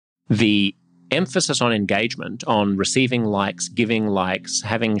the emphasis on engagement, on receiving likes, giving likes,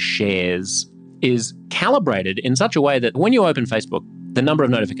 having shares, is calibrated in such a way that when you open Facebook, the number of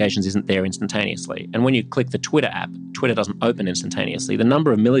notifications isn't there instantaneously. And when you click the Twitter app, Twitter doesn't open instantaneously. The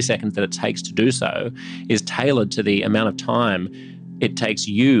number of milliseconds that it takes to do so is tailored to the amount of time it takes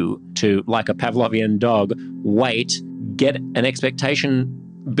you to, like a Pavlovian dog, wait, get an expectation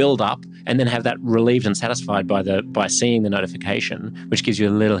build up, and then have that relieved and satisfied by seeing the notification, which gives you a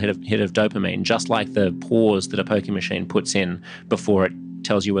little hit of dopamine, just like the pause that a poker machine puts in before it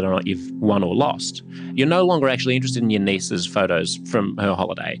tells you whether or not you've won or lost. You're no longer actually interested in your niece's photos from her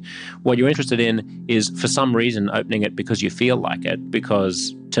holiday. What you're interested in is, for some reason, opening it because you feel like it,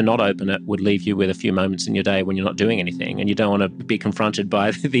 because to not open it would leave you with a few moments in your day when you're not doing anything, and you don't want to be confronted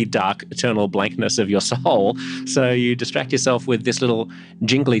by the dark, eternal blankness of your soul. So you distract yourself with this little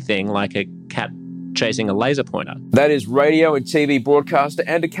jingly thing like a cat chasing a laser pointer. That is radio and TV broadcaster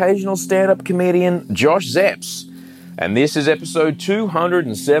and occasional stand-up comedian Josh Zepps. And this is episode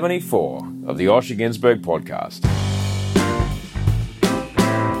 274 of the Osher Günsberg podcast.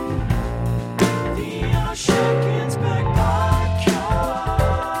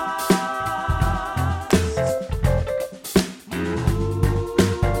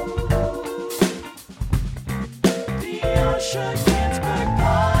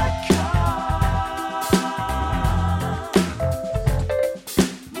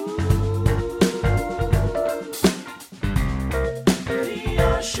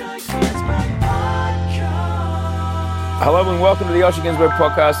 Hello and welcome to the Osher Günsberg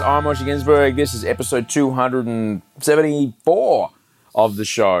podcast. I'm Osher Günsberg. This is episode 274 of the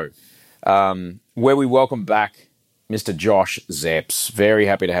show, where we welcome back Mr. Josh Zepps. Very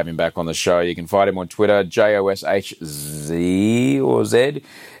happy to have him back on the show. You can find him on Twitter, JOSHZ or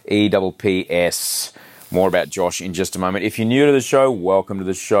ZEPPS. More about Josh in just a moment. If you're new to the show, welcome to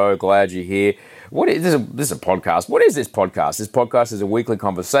the show. Glad you're here. This is a podcast. What is this podcast? This podcast is a weekly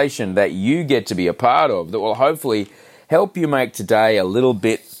conversation that you get to be a part of that will hopefully help you make today a little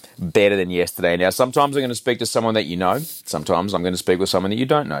bit better than yesterday. Now, sometimes I'm going to speak to someone that you know. Sometimes I'm going to speak with someone that you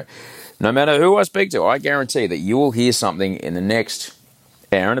don't know. No matter who I speak to, I guarantee that you will hear something in the next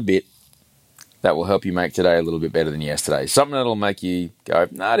hour and a bit that will help you make today a little bit better than yesterday. Something that will make you go,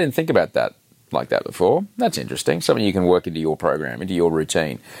 no, I didn't think about that like that before. That's interesting. Something you can work into your program, into your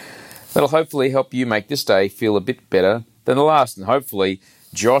routine. That'll hopefully help you make this day feel a bit better than the last. And hopefully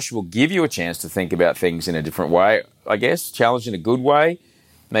Josh will give you a chance to think about things in a different way, I guess, challenge in a good way,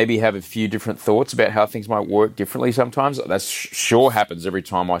 maybe have a few different thoughts about how things might work differently sometimes. That sure happens every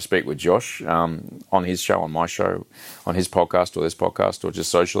time I speak with Josh on his show, on my show, on his podcast or this podcast or just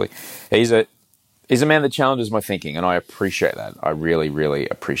socially. He's a man that challenges my thinking, and I appreciate that. I really, really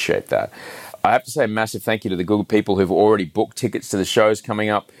appreciate that. I have to say a massive thank you to the good people who've already booked tickets to the shows coming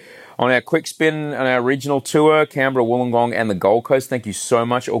up on our quick spin on our regional tour, Canberra, Wollongong and the Gold Coast. Thank you so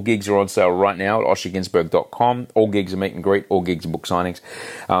much. All gigs are on sale right now at oshergunsberg.com. All gigs are meet and greet, all gigs are book signings.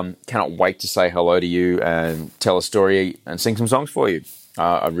 Cannot wait to say hello to you and tell a story and sing some songs for you.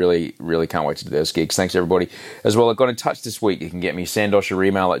 I really, really can't wait to do those gigs. Thanks, everybody. As well, I got in touch this week. You can get me, send Osher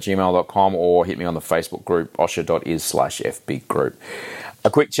email at gmail.com or hit me on the Facebook group, osher.is/FB group.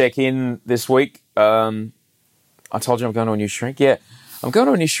 A quick check-in this week. I told you I'm going to a new shrink. Yeah. I'm going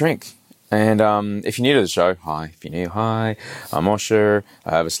to a new shrink, and if you're new to the show, hi. If you're new, hi. I'm Osher.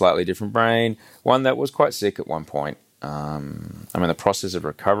 I have a slightly different brain, one that was quite sick at one point. I'm in the process of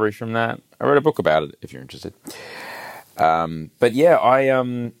recovery from that. I wrote a book about it, if you're interested. But yeah,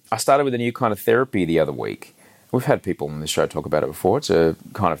 I started with a new kind of therapy the other week. We've had people on this show talk about it before. It's a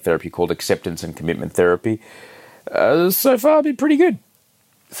kind of therapy called acceptance and commitment therapy. So far, been pretty good.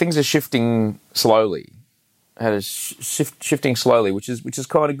 Things are shifting slowly. Shifting slowly, which is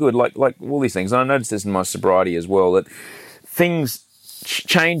kind of good, like all these things. And I noticed this in my sobriety as well, that things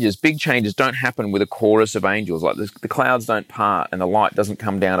changes, big changes don't happen with a chorus of angels. Like the clouds don't part and the light doesn't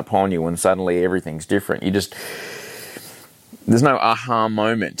come down upon you and suddenly everything's different. There's no aha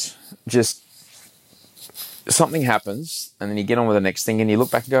moment. Just something happens and then you get on with the next thing and you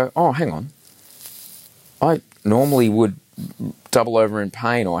look back and go, oh, hang on. I normally would double over in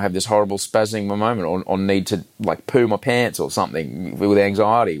pain or have this horrible spasming moment or need to like poo my pants or something with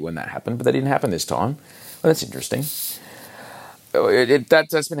anxiety when that happened, but that didn't happen this time. Well, that's interesting.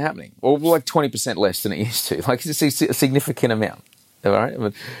 That's been happening, or like 20% less than it used to. Like it's a significant amount. All right,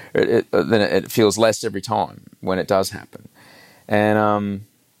 then it feels less every time when it does happen. And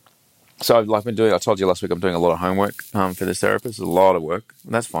so I've been doing. I told you last week I'm doing a lot of homework for this therapist. A lot of work,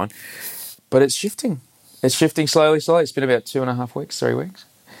 and that's fine. But it's shifting. It's shifting slowly. It's been about 2.5 weeks, 3 weeks.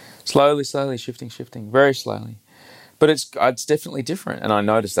 Slowly, shifting, very slowly. But it's definitely different. And I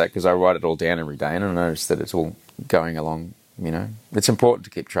noticed that because I write it all down every day, and I noticed that it's all going along, It's important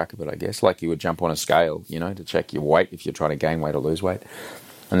to keep track of it, I guess, like you would jump on a scale, to check your weight if you're trying to gain weight or lose weight.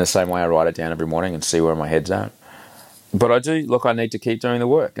 And the same way I write it down every morning and see where my head's at. But I need to keep doing the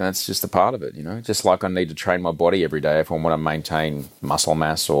work, and that's just a part of it, Just like I need to train my body every day if I want to maintain muscle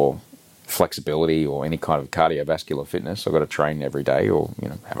mass or flexibility or any kind of cardiovascular fitness. I've got to train every day, or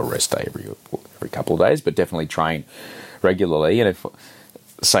have a rest day every couple of days, but definitely train regularly. And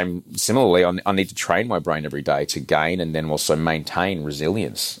similarly, I need to train my brain every day to gain and then also maintain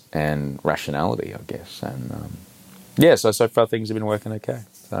resilience and rationality, I guess. And so far things have been working okay.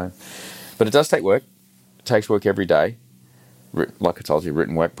 But it does take work. It takes work every day. Like I told you,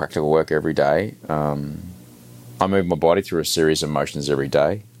 written work, practical work every day. I move my body through a series of motions every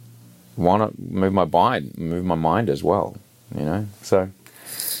day. Why not move my mind as well? So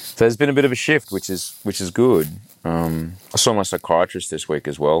there's been a bit of a shift, which is good. I saw my psychiatrist this week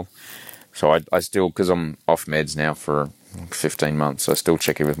as well. So I still, because I'm off meds now for 15 months, I still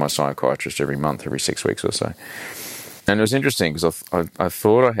check in with my psychiatrist every month, every 6 weeks or so. And it was interesting because I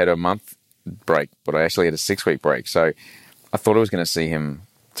thought I had a month break, but I actually had a 6-week break. So I thought I was going to see him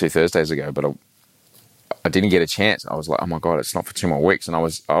 2 Thursdays ago, but I didn't get a chance. I was like, oh my God, it's not for 2 more weeks. And I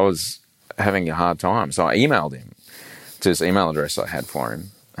was having a hard time. So I emailed him to this email address I had for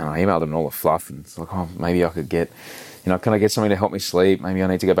him. And I emailed him all the fluff. And it's like, oh, maybe I could get, can I get something to help me sleep? Maybe I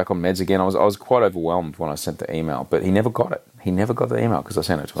need to go back on meds again. I was quite overwhelmed when I sent the email, but he never got it. He never got the email because I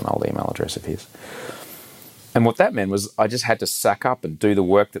sent it to an old email address of his. And what that meant was I just had to sack up and do the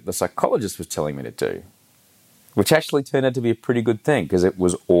work that the psychologist was telling me to do, which actually turned out to be a pretty good thing because it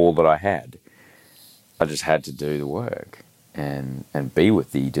was all that I had. I just had to do the work and be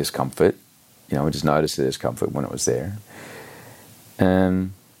with the discomfort. I just noticed the discomfort when it was there.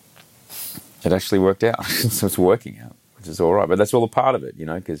 And it actually worked out. So it's working out, which is all right. But that's all a part of it,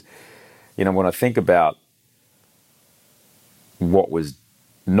 because, when I think about what was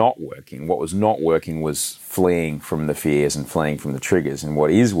not working was fleeing from the fears and fleeing from the triggers. And what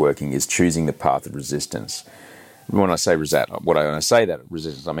is working is choosing the path of resistance. When I say that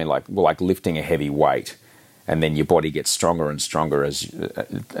resistance, I mean like lifting a heavy weight, and then your body gets stronger and stronger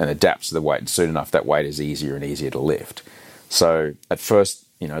and adapts to the weight. And soon enough, that weight is easier and easier to lift. So at first,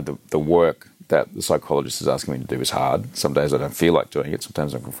 the work that the psychologist is asking me to do is hard. Some days I don't feel like doing it.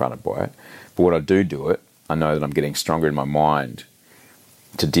 Sometimes I'm confronted by it. But when I do it, I know that I'm getting stronger in my mind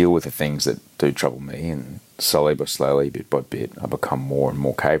to deal with the things that do trouble me. And slowly but slowly, bit by bit, I become more and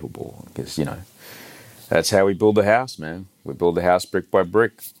more capable. Because, that's how we build a house, man. We build the house brick by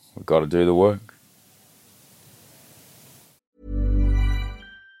brick. We've got to do the work.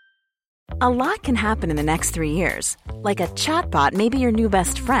 A lot can happen in the next 3 years. Like a chatbot may be your new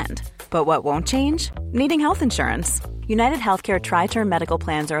best friend. But what won't change? Needing health insurance. United Healthcare Tri-Term Medical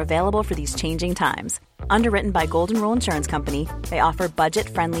Plans are available for these changing times. Underwritten by Golden Rule Insurance Company, they offer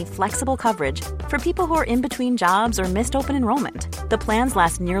budget-friendly, flexible coverage for people who are in between jobs or missed open enrollment. The plans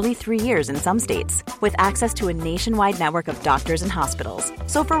last nearly 3 years in some states, with access to a nationwide network of doctors and hospitals.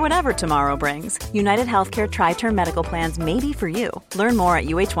 So for whatever tomorrow brings, United Healthcare Tri-Term Medical Plans may be for you. Learn more at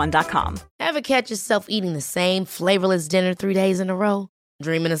uh1.com. Ever catch yourself eating the same flavorless dinner 3 days in a row?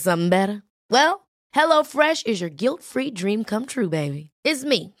 Dreaming of something better? Well, HelloFresh is your guilt-free dream come true, baby. It's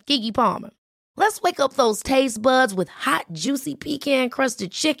me, Keke Palmer. Let's wake up those taste buds with hot, juicy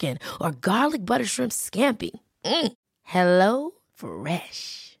pecan-crusted chicken or garlic butter shrimp scampi. Hello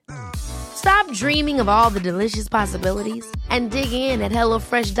Fresh. Stop dreaming of all the delicious possibilities and dig in at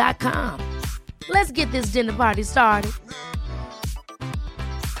HelloFresh.com. Let's get this dinner party started.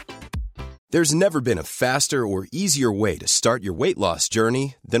 There's never been a faster or easier way to start your weight loss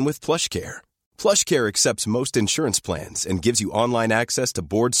journey than with PlushCare. PlushCare accepts most insurance plans and gives you online access to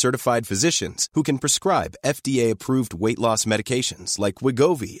board-certified physicians who can prescribe FDA-approved weight loss medications like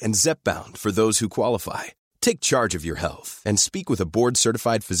Wegovy and Zepbound for those who qualify. Take charge of your health and speak with a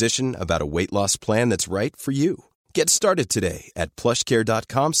board-certified physician about a weight loss plan that's right for you. Get started today at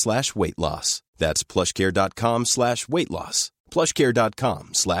plushcare.com/weight loss. That's plushcare.com/weight loss.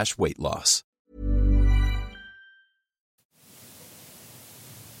 plushcare.com/weight loss.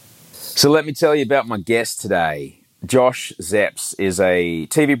 So let me tell you about my guest today. Josh Zepps is a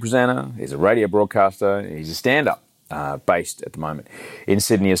TV presenter, he's a radio broadcaster, he's a stand-up based at the moment in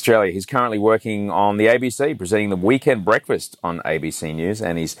Sydney, Australia. He's currently working on the ABC, presenting the Weekend Breakfast on ABC News,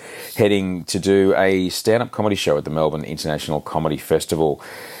 and he's heading to do a stand-up comedy show at the Melbourne International Comedy Festival.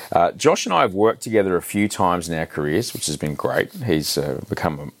 Josh and I have worked together a few times in our careers, which has been great. He's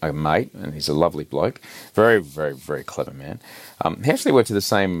become a mate, and he's a lovely bloke. Very, very, very clever man. He actually went to the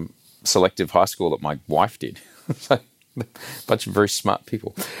same selective high school that my wife did. So bunch of very smart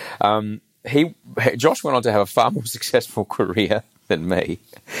people. Josh went on to have a far more successful career than me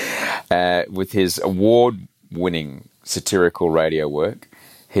with his award-winning satirical radio work.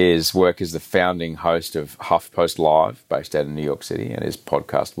 His work as the founding host of HuffPost Live, based out of New York City, and his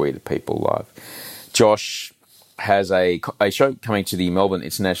podcast, We the People Live. Josh has a show coming to the Melbourne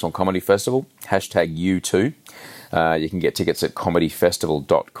International Comedy Festival, #U2. You can get tickets at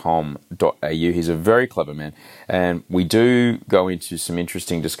comedyfestival.com.au. He's a very clever man. And we do go into some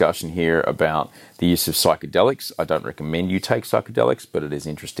interesting discussion here about the use of psychedelics. I don't recommend you take psychedelics, but it is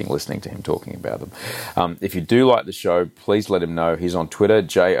interesting listening to him talking about them. If you do like the show, please let him know. He's on Twitter,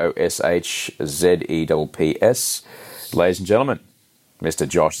 JOSHZEPPS. Ladies and gentlemen, Mr.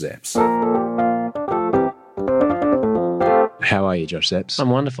 Josh Zepps. How are you, Josh Zepps?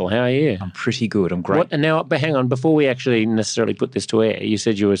 I'm wonderful. How are you? I'm pretty good. I'm great. And now, but hang on, before we actually necessarily put this to air, you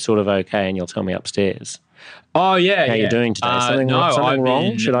said you were sort of okay and you'll tell me upstairs. Oh, yeah. How you're doing today? Something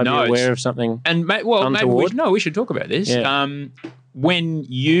wrong? Should I be aware of something untoward? Maybe we should talk about this. Yeah. When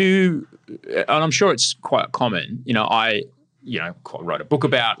you, and I'm sure it's quite common, I wrote a book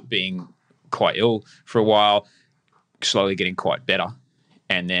about being quite ill for a while, slowly getting quite better.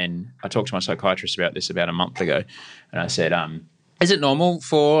 And then I talked to my psychiatrist about this about a month ago, and I said, is it normal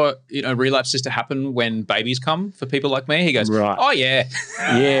for relapses to happen when babies come for people like me? He goes, right. Oh yeah,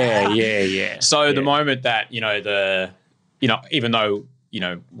 yeah. So the moment that even though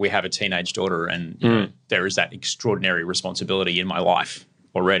we have a teenage daughter and there is that extraordinary responsibility in my life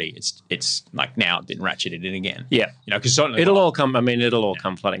already, it's like now it didn't ratchet it in again. Yeah, because certainly it'll all come. I mean, it'll all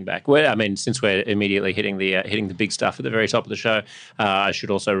come flooding back. Since we're immediately hitting the big stuff at the very top of the show, I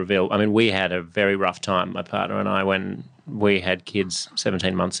should also reveal. I mean, we had a very rough time, my partner and I, when we had kids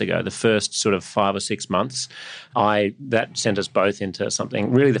 17 months ago. The first sort of 5 or 6 months, that sent us both into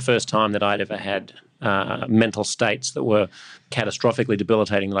something. Really, the first time that I'd ever had mental states that were catastrophically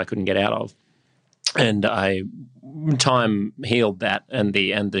debilitating that I couldn't get out of. And time healed that, and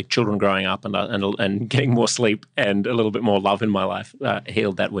the children growing up and getting more sleep and a little bit more love in my life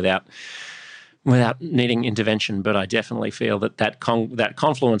healed that without needing intervention. But I definitely feel that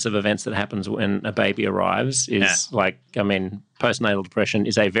confluence of events that happens when a baby arrives is postnatal depression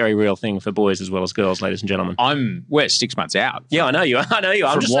is a very real thing for boys as well as girls, ladies and gentlemen. We're 6 months out. Yeah, I know you.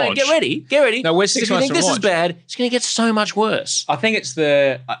 I'm just saying, get ready. No, we're 6 months from this launch. Is bad, it's going to get so much worse. I just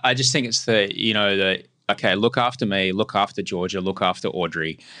think it's the okay, look after me, look after Georgia, look after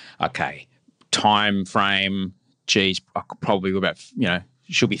Audrey. Okay, time frame, geez, I could probably about,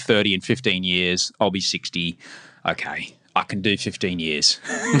 she'll be 30 in 15 years. I'll be 60. Okay, I can do 15 years.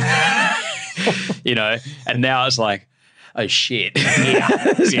 And now it's like, oh shit.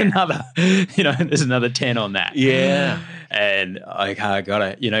 Yeah. There's another 10 on that. Yeah. And I got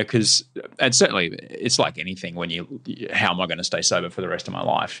to, because, and certainly it's like anything when how am I going to stay sober for the rest of my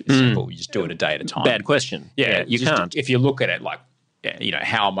life? It's simple. You just do it a day at a time. Bad question. Yeah, you can't. If you look at it like,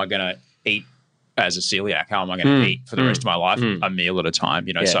 how am I going to eat as a celiac? How am I going to eat for the rest of my life? A meal at a time,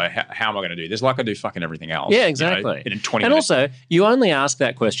 So how am I going to do this? Like I do fucking everything else. Yeah, exactly. In 20 and minutes. Also, you only ask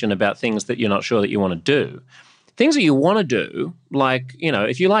that question about things that you're not sure that you want to do. Things that you want to do, like,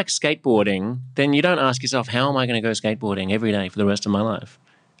 if you like skateboarding, then you don't ask yourself, how am I going to go skateboarding every day for the rest of my life?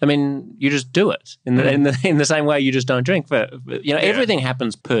 I mean, you just do it in the same way you just don't drink. Everything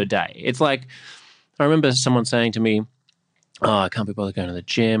happens per day. It's like, I remember someone saying to me, oh, I can't be bothered going to the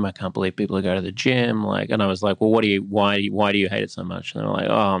gym. I can't believe people who go to the gym. And I was like, well, why do you hate it so much? And they were like,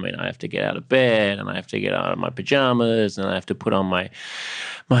 oh, I have to get out of bed and I have to get out of my pajamas and I have to put on my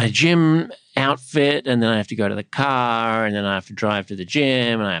gym outfit and then I have to go to the car and then I have to drive to the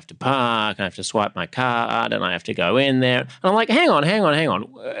gym and I have to park and I have to swipe my card and I have to go in there. And I'm like, hang on.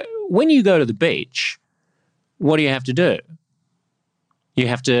 When you go to the beach, what do you have to do? You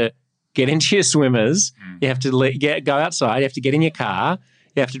have to get into your swimmers. You have to go outside. You have to get in your car.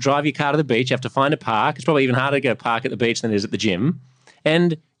 You have to drive your car to the beach. You have to find a park. It's probably even harder to go park at the beach than it is at the gym.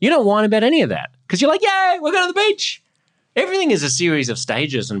 And you don't whine about any of that because you're like, yay, we're going to the beach. Everything is a series of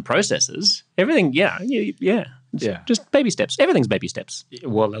stages and processes. Everything, just baby steps. Everything's baby steps.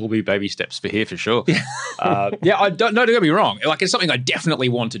 Well, there'll be baby steps for here for sure. I don't get me wrong. Like, it's something I definitely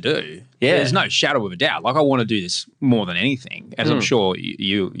want to do. Yeah. There's no shadow of a doubt. Like, I want to do this more than anything, as I'm sure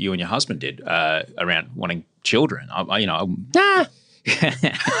you and your husband did around wanting children. But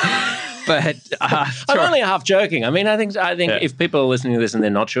I'm only half joking. I think if people are listening to this and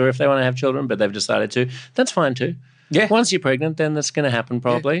they're not sure if they want to have children, but they've decided to, that's fine too. Yeah. Once you're pregnant, then that's going to happen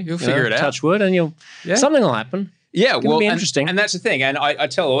probably. Yeah, you'll figure it out. Touch wood, and something will happen. Yeah, It'll be interesting. And that's the thing. And I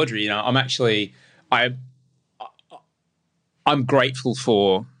tell Audrey, I'm grateful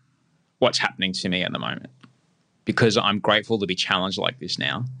for what's happening to me at the moment. because I'm grateful to be challenged like this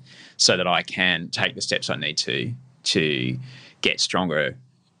now, so that I can take the steps I need to get stronger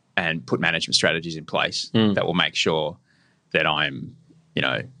and put management strategies in place that will make sure that I'm,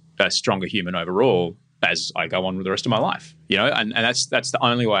 a stronger human overall as I go on with the rest of my life. And that's the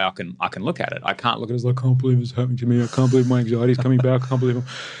only way I can look at it. I can't look at it as like, I can't believe this is happening to me. I can't believe my anxiety is coming back. I can't believe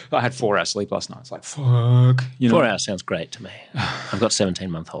I had 4 hours sleep last night. It's like, fuck. 4 hours sounds great to me. I've got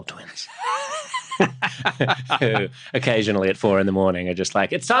 17-month-old twins. Who occasionally at 4 a.m. are just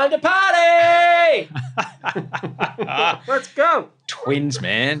like, it's time to party! Let's go. Twins,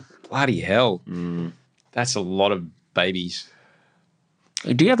 man. Bloody hell. That's a lot of babies.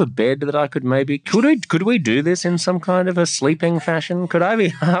 Do you have a bed that I could maybe... Could we do this in some kind of a sleeping fashion? Could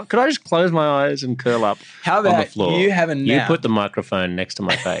I just close my eyes and curl up on the floor? You have a nap? You put the microphone next to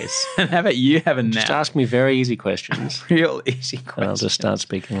my face. And how about you have a nap? Just ask me very easy questions. Real easy questions. And I'll just start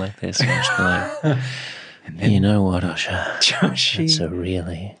speaking like this. And just go, you know what, Osher? Joshy. It's a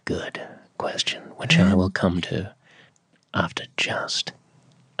really good question, which I will come to after just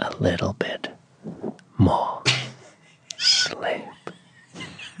a little bit more sleep.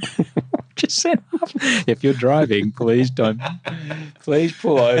 Just set up. If you're driving, please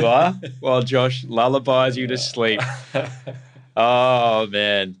pull over while Josh lullabies you to sleep. Oh,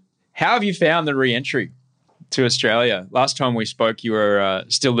 man. How have you found the re-entry to Australia? Last time we spoke, you were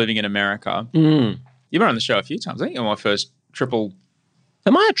still living in America. You've been on the show a few times. I think you're my first triple.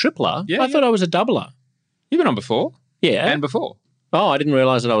 Am I a tripler? Yeah, I thought I was a doubler. You've been on before? Yeah. And before? Oh, I didn't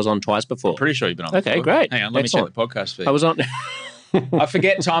realise that I was on twice before. Pretty sure you've been on Okay, before. great. Hang on, let Excellent. me check the podcast feed. I was on... I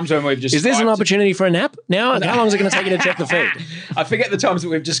forget times when we've just... Is this an Skyped opportunity for a nap now? How long is it going to take you to check the feed? I forget the times that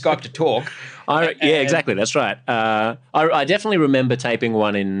we've just Skyped to talk. Yeah, exactly. That's right. I definitely remember taping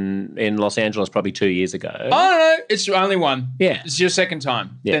one in Los Angeles probably 2 years ago. Oh, no, it's only one. Yeah. It's your second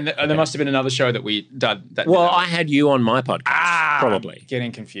time. Yeah. Then there must have been another show that we did. Well, I had you on my podcast, probably.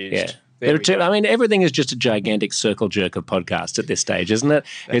 Getting confused. Yeah. There we go. I mean, everything is just a gigantic circle jerk of podcasts at this stage, isn't it?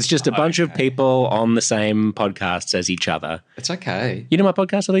 It's just a bunch of people on the same podcasts as each other. It's okay. You do my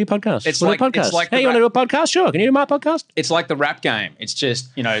podcast, I do your podcast. It's We'll do like- a podcast. it's like hey, the you want to do a podcast? Sure. Can you do my podcast? It's like the rap game. It's just,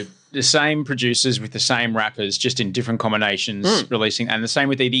 the same producers with the same rappers, just in different combinations releasing. And the same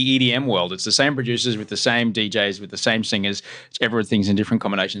with the EDM world. It's the same producers with the same DJs, with the same singers. Everything's in different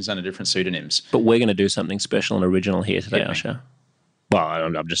combinations under different pseudonyms. But we're going to do something special and original here today, Yeah. Osher.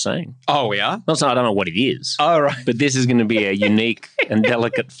 Well, I'm just saying. Oh, we are? I don't know what it is. Oh, right. But this is going to be a unique and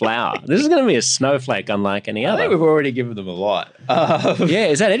delicate flower. This is going to be a snowflake unlike any I other. think we've already given them a lot. Yeah,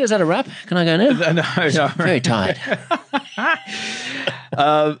 is that it? Is that a wrap? Can I go now? No. Very tired.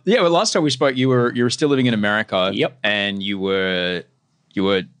 Well, last time we spoke, you were still living in America. Yep. And you were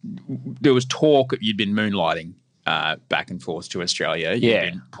there was talk you'd been moonlighting back and forth to Australia. You'd Yeah.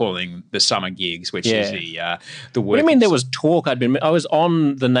 been pulling the summer gigs, which Yeah. is the What work. do you mean there was talk? I was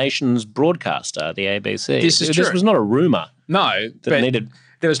on the nation's broadcaster, the ABC. This is This true. was not a rumour. No, that but needed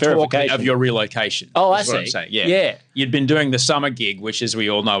there was talk verification. of your relocation. Oh, I is what I'm see. saying. Yeah. You'd been doing the summer gig, which, as we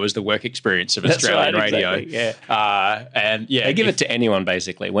all know, is the work experience of That's Australian right, radio. exactly, And yeah, They give it to anyone,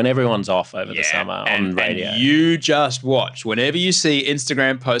 basically, when everyone's off over the summer on radio. And you just watch. Whenever you see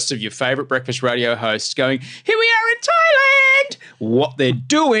Instagram posts of your favourite breakfast radio hosts going, here we are in Thailand, what they're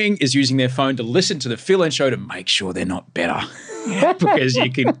doing is using their phone to listen to the fill-in show to make sure they're not better. Because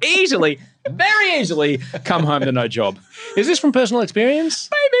you can very easily, come home to no job. Is this from personal experience?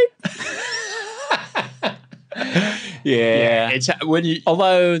 Maybe. Yeah. It's when you...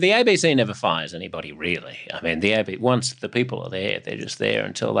 Although the ABC never fires anybody, really. I mean, once the people are there, they're just there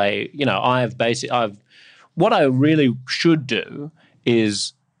until they, what I really should do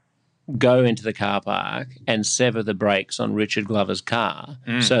is go into the car park and sever the brakes on Richard Glover's car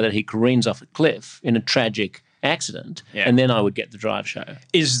so that he careens off a cliff in a tragic accident, and then I would get the drive show.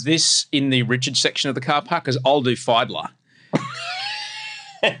 Is this in the Richard section of the car park? Because I'll do Feidler.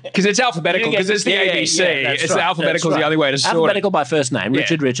 Because it's alphabetical, because it's the ABC. That's It's right, alphabetical that's is the right. only way to sort Alphabetical it. by first name.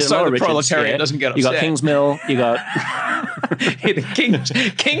 Richard, So a lot of the Richards, proletariat doesn't get You got upset. Kingsmill, you got...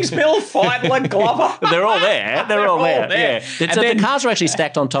 Kingsmill, Feidler, Glover. They're all there. They're all there. Yeah. And So then- the cars are actually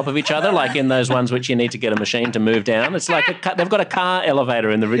stacked on top of each other, like in those ones which you need to get a machine to move down. It's like they've got a car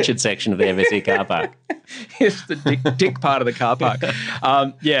elevator in the Richard section of the ABC car park. It's the dick part of the car park.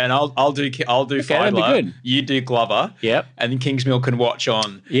 And I'll do that'd be Feidler. good. You do Glover. Yep. And then Kingsmill can watch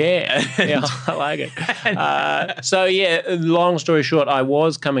on. Yeah, I like it. Long story short, I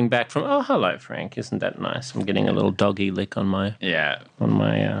was coming back from. Oh, hello, Frank. Isn't that nice? I'm getting a little doggy lick on my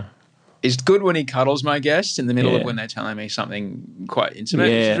It's good when he cuddles my guests in the middle of when they're telling me something quite intimate.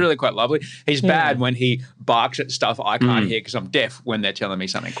 Yeah. It's really quite lovely. He's bad when he barks at stuff I can't hear because I'm deaf when they're telling me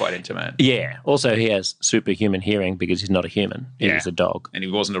something quite intimate. Yeah. Also, he has superhuman hearing because he's not a human. He's a dog. And he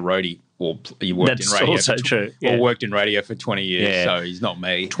wasn't a roadie or he worked That's in radio. also true. Yeah. Or worked in radio for 20 years, Yeah. so he's not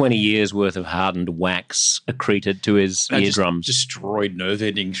me. 20 years worth of hardened wax accreted to his eardrums. Just destroyed nerve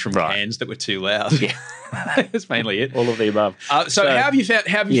endings from Right. fans that were too loud. Yeah. That's mainly it. All of the above. So how have you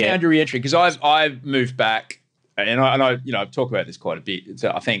found your re-entry? Because I've moved back, and I I've talked about this quite a bit.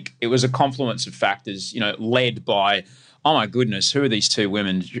 So I think it was a confluence of factors, led by, oh my goodness, who are these two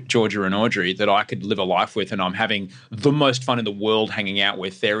women, Georgia and Audrey, that I could live a life with, and I'm having the most fun in the world hanging out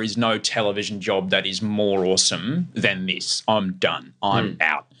with. There is no television job that is more awesome than this. I'm done. I'm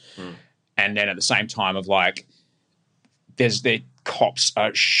out. And then at the same time of like, the cops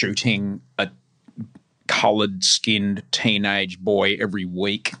are shooting a coloured-skinned teenage boy every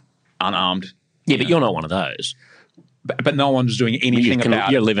week, unarmed. Yeah, but you're not one of those. But no one's doing anything about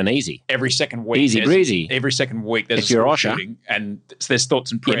it. You're living easy. Every second week. Easy breezy. Every second week there's If a you're school Osher. shooting, and there's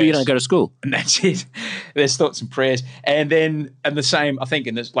thoughts and Yeah, prayers. but you don't go to school. And that's it. There's thoughts and prayers. And then, and the same, I think,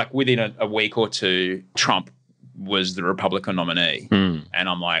 within a week or two, Trump was the Republican nominee. And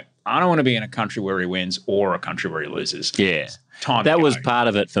I'm like, I don't want to be in a country where he wins or a country where he loses. Yeah. Time That to was go. part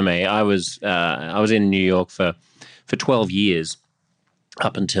of it for me. I was in New York for 12 years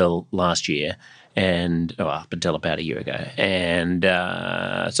up until last year, and up until about a year ago. And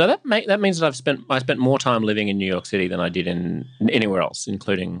so that means that I spent more time living in New York City than I did in anywhere else,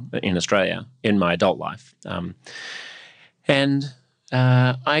 including in Australia, in my adult life. I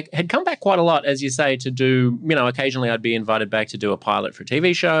had come back quite a lot, as you say, to do, occasionally I'd be invited back to do a pilot for a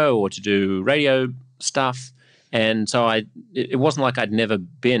TV show or to do radio stuff. And so it wasn't like I'd never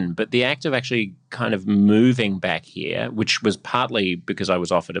been, but the act of actually kind of moving back here, which was partly because I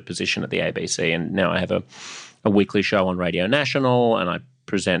was offered a position at the ABC, and now I have a weekly show on Radio National, and I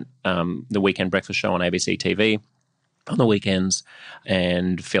present the Weekend Breakfast Show on ABC TV on the weekends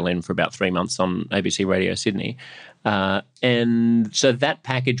and fill in for about 3 months on ABC Radio Sydney. And so that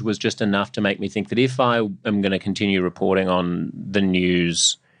package was just enough to make me think that if I am going to continue reporting on the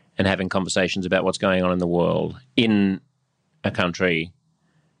news and having conversations about what's going on in the world in a country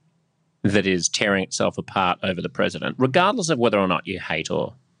that is tearing itself apart over the president, regardless of whether or not you hate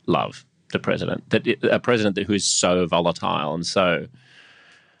or love the president, a president who is so volatile and so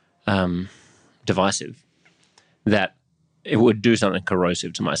divisive, that it would do something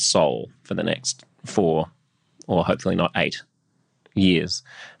corrosive to my soul for the next 4 or hopefully not 8 years.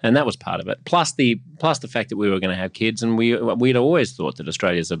 And that was part of it. Plus the fact that we were going to have kids, and we'd always thought that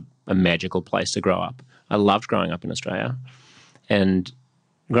Australia's a magical place to grow up. I loved growing up in Australia, and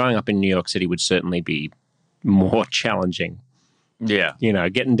growing up in New York City would certainly be more challenging. Yeah.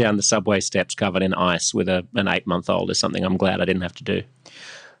 Getting down the subway steps covered in ice with an 8-month-old is something I'm glad I didn't have to do.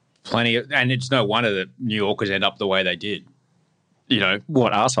 And it's no wonder that New Yorkers end up the way they did.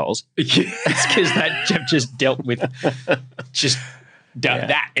 What, assholes? It's because they've just dealt with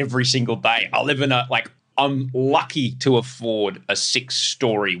that every single day. I live in I'm lucky to afford a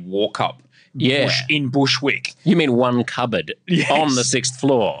 6-story walk-up in Bushwick. You mean one cupboard Yes. on the 6th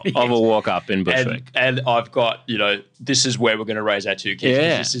floor of a walk-up in Bushwick? And I've got, this is where we're going to raise our 2 kids. 'Cause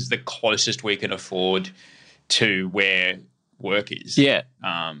Yeah. This is the closest we can afford to where work is. Yeah.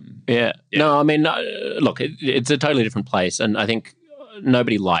 No, I mean, look, it's a totally different place, and I think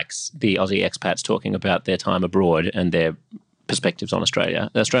nobody likes the Aussie expats talking about their time abroad and their perspectives on Australia.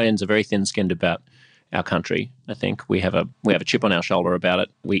 The Australians are very thin-skinned about our country. I think we have a chip on our shoulder about it.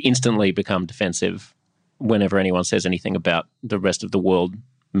 We instantly become defensive whenever anyone says anything about the rest of the world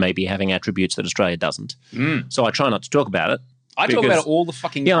maybe having attributes that Australia doesn't. So I try not to talk about it. I talk about it all the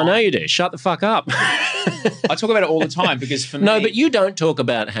fucking time. Yeah, I know you do. Shut the fuck up. I talk about it all the time because for me... No, but you don't talk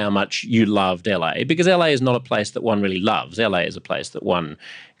about how much you loved LA, because LA is not a place that one really loves. LA is a place that one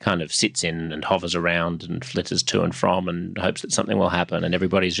kind of sits in and hovers around and flitters to and from and hopes that something will happen, and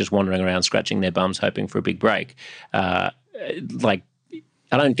everybody's just wandering around scratching their bums hoping for a big break. I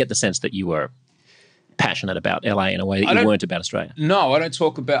don't get the sense that you were passionate about LA in a way that you weren't about Australia. No, I don't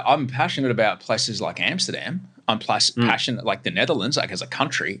talk about... I'm passionate about places like Amsterdam. I'm passionate like the Netherlands, like as a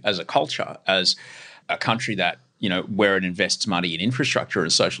country, as a culture, as a country that, where it invests money in infrastructure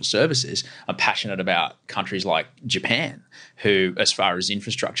and social services. I'm passionate about countries like Japan, who, as far as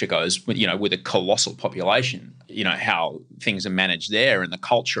infrastructure goes, with a colossal population, how things are managed there, and the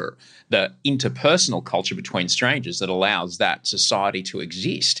culture, the interpersonal culture between strangers that allows that society to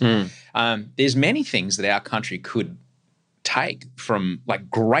exist. There's many things that our country could take from like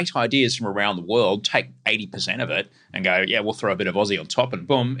great ideas from around the world, take 80% of it and go, yeah, we'll throw a bit of Aussie on top and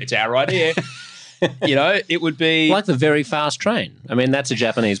boom, it's our idea. It would be like the very fast train. I mean, that's a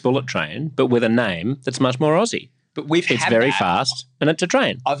Japanese bullet train, but with a name that's much more Aussie. But it's very fast and it's a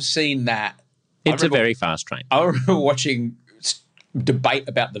train. I've seen that. It's a very fast train. I remember watching debate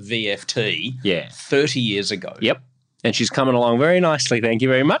about the VFT 30 years ago. Yep. And she's coming along very nicely. Thank you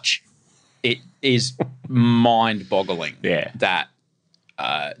very much. It is mind-boggling Yeah. that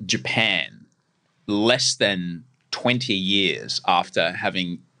Japan, less than 20 years after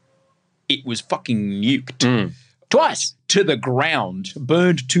having it was fucking nuked Twice to the ground,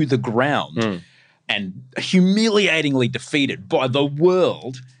 burned to the ground, and humiliatingly defeated by the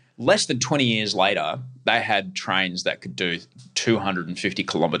world. Less than 20 years later, they had trains that could do 250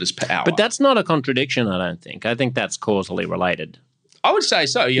 kilometres per hour. But that's not a contradiction, I don't think. I think that's causally related. I would say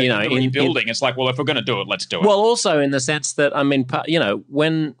so. In rebuilding, it's like, well, if we're going to do it, let's do it. Well, also in the sense that, I mean,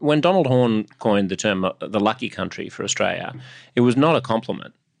 when Donald Horne coined the term the lucky country for Australia, it was not a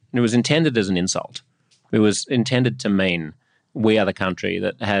compliment. It was intended as an insult. It was intended to mean we are the country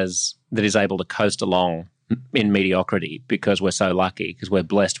that is able to coast along in mediocrity because we're so lucky, because we're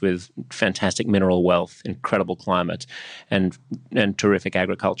blessed with fantastic mineral wealth, incredible climate, and terrific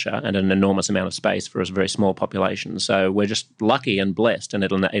agriculture, and an enormous amount of space for a very small population. So we're just lucky and blessed, and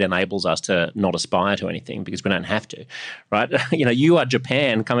it enables us to not aspire to anything because we don't have to, right? You are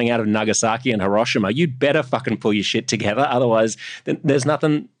Japan coming out of Nagasaki and Hiroshima. You'd better fucking pull your shit together, otherwise there's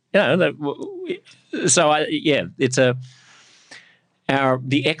nothing. So it's a.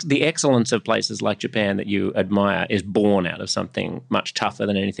 The excellence of places like Japan that you admire is born out of something much tougher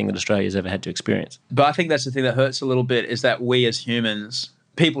than anything that Australia's ever had to experience. But I think that's the thing that hurts a little bit, is that we as humans,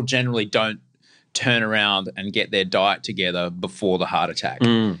 people generally don't turn around and get their diet together before the heart attack.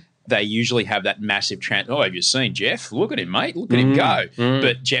 They usually have that massive have you seen Jeff? Look at him, mate. Look at him go.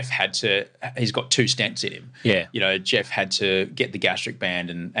 But Jeff he's got 2 stents in him. Yeah. Jeff had to get the gastric band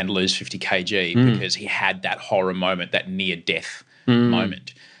and lose 50 kg because he had that horror moment, that near-death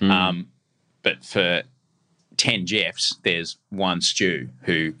moment. But for 10 Jeffs, there's one Stu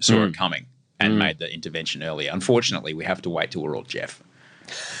who saw it coming and made the intervention earlier. Unfortunately, we have to wait till we're all Jeff.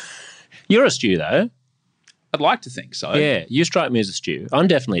 You're a Stu, though. I'd like to think so. Yeah, you strike me as a Stu. I'm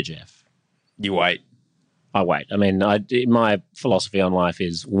definitely a Jeff. You wait. I wait. I mean, my philosophy on life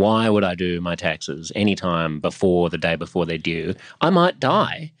is, why would I do my taxes any time before the day before they're due? I might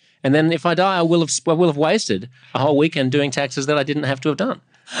die. And then if I die, I will have wasted a whole weekend doing taxes that I didn't have to have done.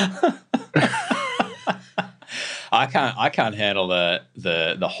 I can't handle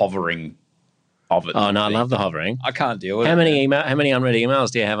the hovering of it. Oh no, I love the hovering. I can't deal with How many unread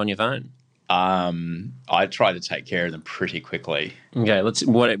emails do you have on your phone? I try to take care of them pretty quickly. Okay,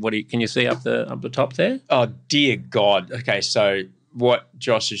 can you see up the top there? Oh dear God. Okay, so what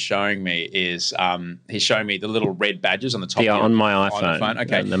Josh is showing me is he's showing me the little red badges on the top. Yeah, on my iPhone. On the phone.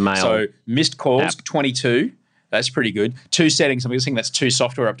 Okay, the mail. So missed calls app. 22. That's pretty good. 2 settings. I'm guessing that's 2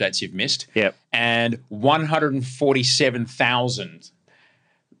 software updates you've missed. Yep. And 147,000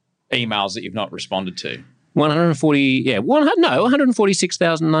 emails that you've not responded to.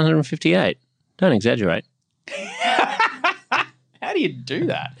 146,958. Don't exaggerate. How do you do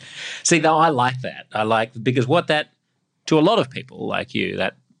that? See, though, I like that. Because to a lot of people like you,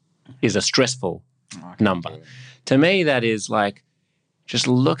 that is a stressful number. To me, that is like, just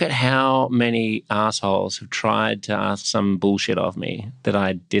look at how many assholes have tried to ask some bullshit of me that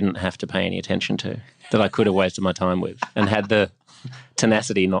I didn't have to pay any attention to, that I could have wasted my time with and had the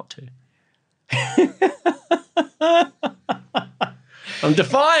tenacity not to. I'm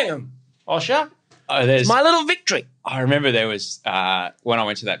defying them, Osher. It's my little victory. I remember there was when I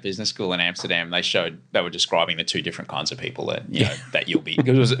went to that business school in Amsterdam, they were describing the 2 different kinds of people that that you'll be.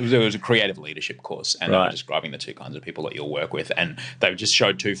 Because it was a creative leadership course, and they were describing the 2 kinds of people that you'll work with, and they just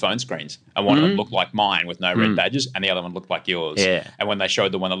showed 2 phone screens, and one of them looked like mine with no red badges, and the other one looked like yours. Yeah. And when they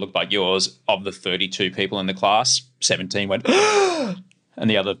showed the one that looked like yours, of the 32 people in the class, 17 went, and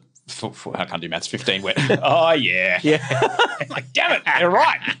the other. I can't do maths. 15 went, oh, yeah. Yeah. I'm like, damn it, they're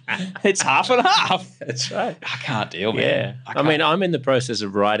right. It's half and half. That's right. I can't deal, man. Yeah. I mean, I'm in the process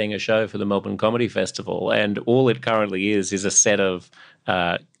of writing a show for the Melbourne Comedy Festival, and all it currently is a set of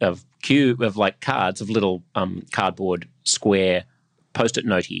cards of little cardboard square Post-it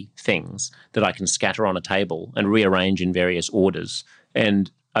notey things that I can scatter on a table and rearrange in various orders,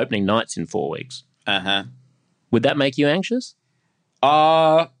 and opening nights in 4 weeks. Uh-huh. Would that make you anxious?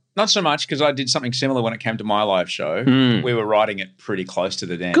 Not so much, because I did something similar when it came to my live show. We were writing it pretty close to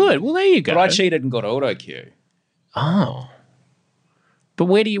the end. Good. Well, there you go. But I cheated and got auto cue. Oh. But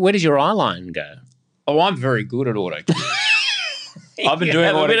where does your eye line go? Oh, I'm very good at auto cue. I've been doing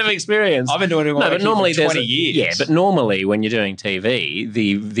a bit of experience. I've been doing it but normally for 20 years. Yeah, but normally when you're doing TV,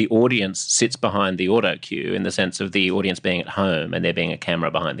 the audience sits behind the auto cue in the sense of the audience being at home and there being a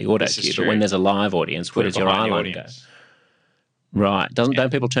camera behind the auto cue. But when there's a live audience, where does your eye line go? Right.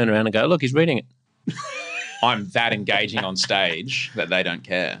 Don't people turn around and go, look, he's reading it? I'm that engaging on stage that they don't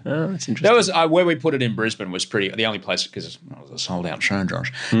care. Oh, that's interesting. That was where we put it in Brisbane was the only place, because it was a sold-out show,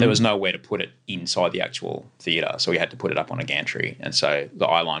 Josh. There was nowhere to put it inside the actual theatre, so we had to put it up on a gantry, and so the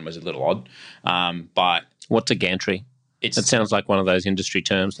eye line was a little odd. But what's a gantry? It sounds like one of those industry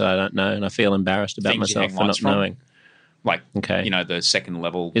terms that I don't know, and I feel embarrassed about myself for not knowing. Like, the second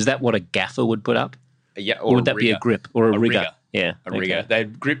level. Is that what a gaffer would put up? Yeah, or would that be a grip or a rigger? Yeah, a rigger. They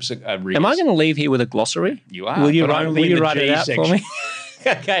grips a rigger. Am I going to leave here with a glossary? You are. Will you write it out for me?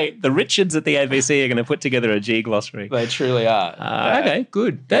 Okay, the Richards at the ABC are going to put together a G glossary. They truly are. Okay,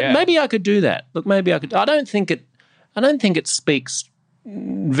 good. Maybe I could do that. Look, maybe I could. I don't think it speaks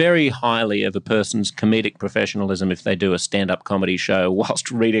very highly of a person's comedic professionalism if they do a stand-up comedy show whilst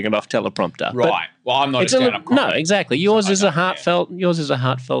reading it off teleprompter. Right. Well, I'm not a stand-up comedy. No, exactly. Yours is a heartfelt. Yours is a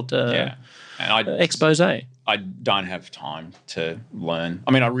heartfelt expose. I don't have time to learn.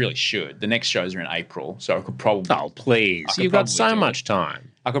 I mean, I really should. The next shows are in April, so I could probably... Oh, please. You've got so much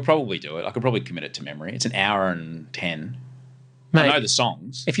time. I could probably do it. I could probably commit it to memory. It's an hour and 10. Mate, I know the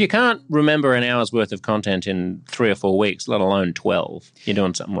songs. If you can't remember an hour's worth of content in 3 or 4 weeks, let alone 12, you're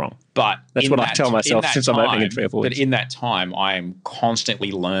doing something wrong. But that's what I tell myself since I'm opening in 3 or 4 weeks. But in that time, I am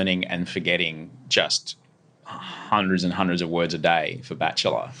constantly learning and forgetting just hundreds and hundreds of words a day for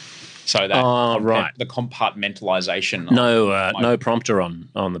Bachelor. So that the compartmentalization. No prompter on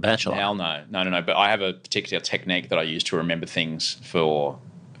The Bachelor. Hell no. But I have a particular technique that I use to remember things for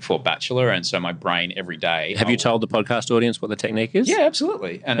Bachelor, and so my brain every day. Have you told the podcast audience what the technique is? Yeah,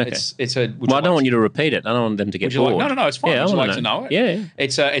 absolutely. And it's a. Well, I don't want you to repeat it. I don't want them to get bored. No, it's fine. Yeah, would you like to know it? Yeah.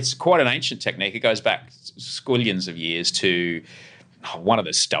 It's quite an ancient technique. It goes back squillions of years to. One of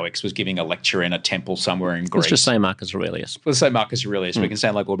the Stoics was giving a lecture in a temple somewhere in Greece. Let's just say Marcus Aurelius. Let's say Marcus Aurelius. We can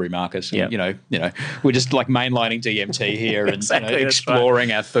sound like Aubrey Marcus. And, we're just like mainlining DMT here and exactly,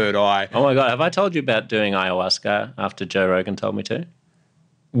 exploring our third eye. Oh my God, have I told you about doing ayahuasca after Joe Rogan told me to?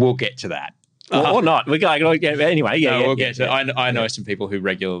 We'll get to that. Or not. We'll get to it. I know some people who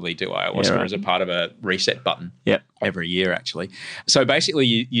regularly do ayahuasca as a part of a reset button every year, actually. So basically,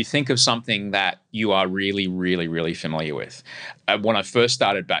 you think of something that you are really, really, really familiar with. When I first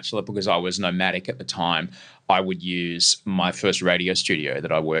started Bachelor, because I was nomadic at the time, I would use my first radio studio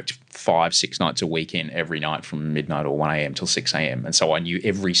that I worked 5-6 nights a week in every night from midnight or 1 a.m. till 6 a.m. And so I knew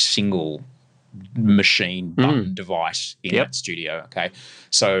every single machine button device in that studio. Okay,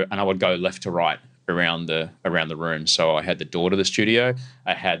 so and I would go left to right around the room. So I had the door to the studio.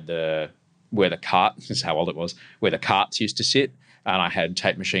 I had where the cart. This is how old it was. Where the carts used to sit. And I had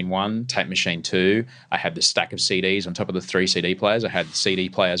tape machine 1, tape machine 2. I had the stack of CDs on top of the 3 CD players. I had the CD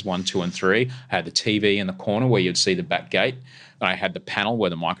players 1, 2, and 3. I had the TV in the corner where you'd see the back gate. And I had the panel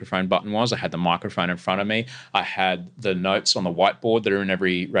where the microphone button was. I had the microphone in front of me. I had the notes on the whiteboard that are in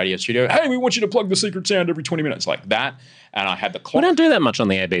every radio studio. Hey, we want you to plug the secret sound every 20 minutes, like that. And I had the clock. We don't do that much on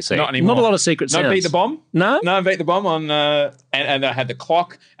the ABC. Not anymore. Not a lot of secret sounds. No Beat the Bomb? No, Beat the Bomb on... and I had the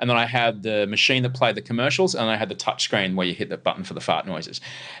clock, and then I had the machine that played the commercials, and I had the touch screen where you hit the button for the fart noises.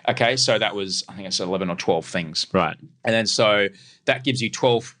 Okay, so that was, I think it's 11 or 12 things. Right. And then so that gives you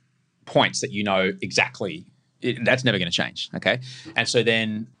 12 points that you know exactly... that's never going to change, okay? And so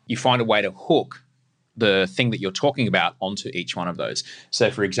then you find a way to hook the thing that you're talking about onto each one of those.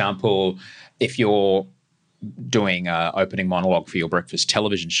 So, for example, if you're doing an opening monologue for your breakfast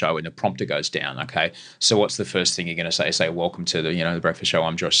television show and the prompter goes down, okay? So what's the first thing you're going to say? Say, welcome to the breakfast show.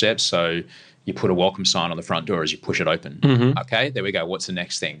 I'm Josh Sepp. So you put a welcome sign on the front door as you push it open. Mm-hmm. Okay, there we go. What's the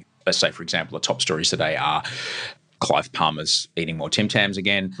next thing? Let's say, for example, the top stories today are Clive Palmer's eating more Tim Tams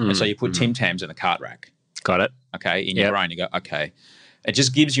again. Mm-hmm. And so you put Tim Tams in the cart rack. Got it. Okay, in your brain, you go, okay. It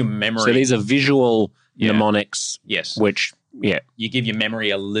just gives you memory. So these are visual mnemonics. Yes. Which, you give your memory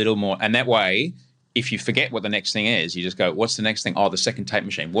a little more. And that way, if you forget what the next thing is, you just go, what's the next thing? Oh, the second tape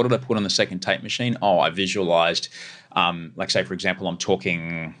machine. What did I put on the second tape machine? Oh, I visualized, like say, for example, I'm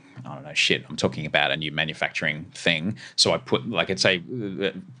talking about a new manufacturing thing. So I put, like,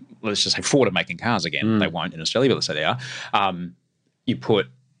 let's just say Ford are making cars again. They won't in Australia, but let's say they are. You put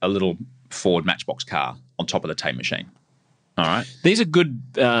a little Ford Matchbox car on top of the tape machine. All right. These are good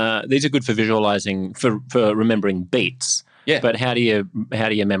for visualizing, for remembering beats. Yeah. But how do you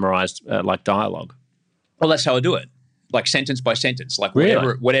memorize like dialogue? Well, that's how I do it. Like sentence by sentence. Like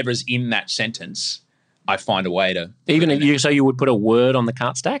whatever's in that sentence, I find a way to Even if you would put a word on the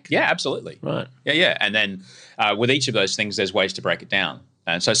cart stack? Yeah, absolutely. Right. Yeah. And then with each of those things, there's ways to break it down.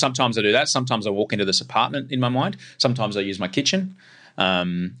 And so sometimes I do that. Sometimes I walk into this apartment in my mind. Sometimes I use my kitchen.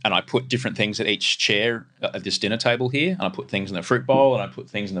 And I put different things at each chair at this dinner table here. And I put things in the fruit bowl, and I put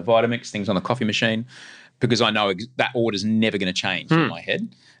things in the Vitamix, things on the coffee machine, because I know that order's never going to change in my head.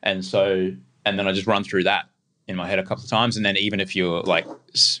 And then I just run through that in my head a couple of times. And then even if you're like,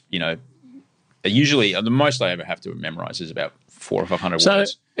 usually the most I ever have to memorize is about 400 or 500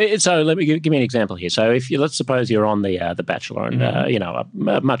 words. So let me give me an example here. So let's suppose you're on the Bachelor,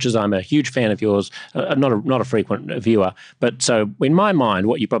 and much as I'm a huge fan of yours, not a frequent viewer, but so in my mind,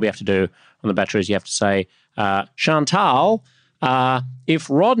 what you probably have to do on the Bachelor is you have to say, Chantal, if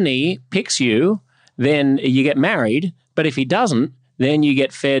Rodney picks you, then you get married, but if he doesn't, then you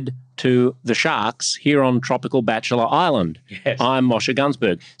get fed to the sharks here on tropical Bachelor Island. Yes. I'm Moshe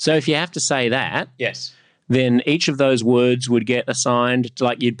Gunsberg. So if you have to say that, Yes. then each of those words would get assigned,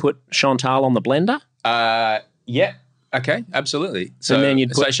 like you'd put Chantal on the blender? Yeah. Okay, absolutely. So, And then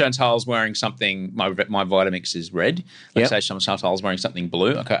you'd say Chantal's wearing something, my Vitamix is red. Let's say Chantal's wearing something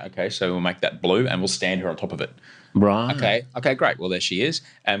blue. Okay, so we'll make that blue and we'll stand her on top of it. Right. Okay, great. Well, there she is.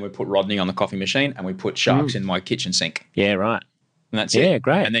 And we put Rodney on the coffee machine and we put sharks in my kitchen sink. Yeah, right. And that's it. Yeah,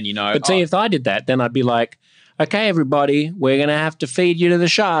 great. And then But see, if I did that, then I'd be like, okay, everybody, we're going to have to feed you to the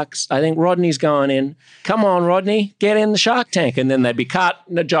sharks. I think Rodney's going in. Come on, Rodney, get in the shark tank. And then they'd be cut.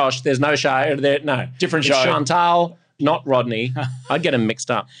 No, Josh, there's no shark there. No. Different It's show. Chantal, not Rodney. I'd get them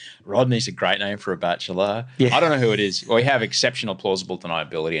mixed up. Rodney's a great name for a bachelor. Yeah. I don't know who it is. We have exceptional plausible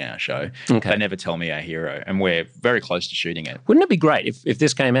deniability in our show. Okay. They never tell me our hero, and we're very close to shooting it. Wouldn't it be great if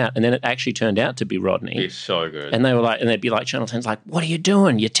this came out and then it actually turned out to be Rodney? It's so good. And they were like, and they'd be like, Channel 10's like, what are you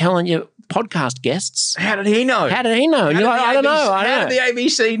doing? You're telling your podcast guests. How did he know? How did he know? And you're like, I don't know. How did the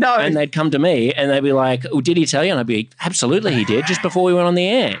ABC know? And they'd come to me and they'd be like, oh, did he tell you? And I'd be, absolutely he did, just before we went on the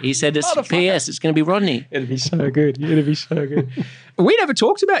air. He said, it's P.S., it's going to be Rodney. It'd be so good. It'd be so good. We never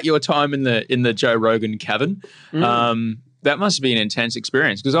talked about your time in the Joe Rogan cavern. That must be an intense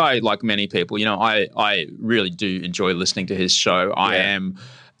experience because I, like many people, I really do enjoy listening to his show. I am,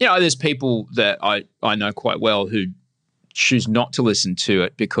 there's people that I know quite well who choose not to listen to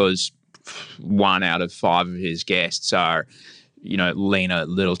it because 1 out of 5 of his guests are, lean a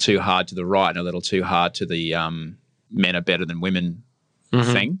little too hard to the right and a little too hard to the men are better than women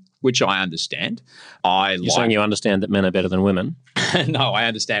thing, which I understand. You're saying you understand that men are better than women? No, I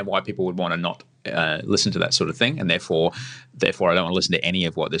understand why people would want to not listen to that sort of thing, and therefore I don't want to listen to any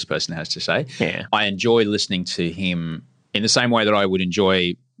of what this person has to say. Yeah. I enjoy listening to him in the same way that I would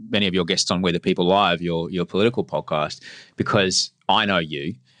enjoy many of your guests on Where the People Live, your political podcast, because I know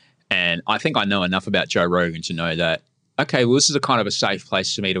you, and I think I know enough about Joe Rogan to know that, okay, well, this is a kind of a safe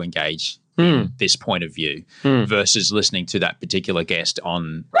place for me to engage in this point of view versus listening to that particular guest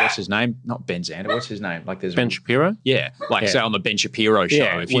on, what's his name? Not Ben Zander. What's his name? Like there's Ben Shapiro? Yeah. Say on the Ben Shapiro show.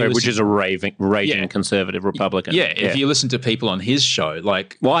 Yeah, which is a raging conservative Republican. Yeah, if you listen to people on his show,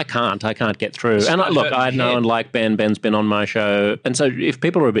 like... Well, I can't get through. And I know and like Ben. Ben's been on my show. And so if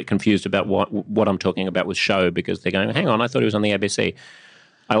people are a bit confused about what I'm talking about with show because they're going, hang on, I thought he was on the ABC.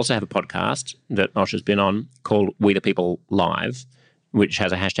 I also have a podcast that Osh has been on called We the People Live, which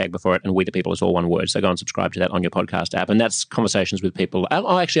has a hashtag before it, and We the People is all one word. So go and subscribe to that on your podcast app. And that's conversations with people.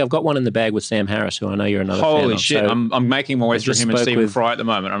 Oh, actually, I've got one in the bag with Sam Harris, who I know you're another fan of. Holy shit. So I'm making my way through him and Stephen Fry at the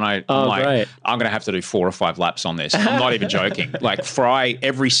moment, and great. I'm going to have to do 4 or 5 laps on this. I'm not even joking. Like, Fry,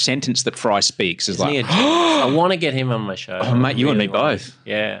 every sentence that Fry speaks is like... I want to get him on my show. Oh, mate, you and me both.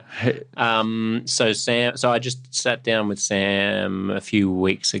 Yeah. So I just sat down with Sam a few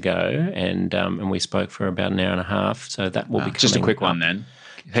weeks ago, and we spoke for about an hour and a half. So that will be just a quick one then.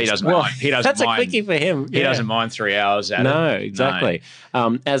 He doesn't mind. That's a quickie for him. He doesn't mind 3 hours at it. No, exactly.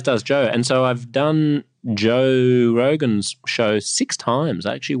 No. As does Joe. And so I've done Joe Rogan's show 6 times.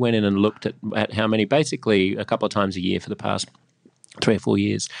 I actually went in and looked at how many, basically a couple of times a year for the past 3 or 4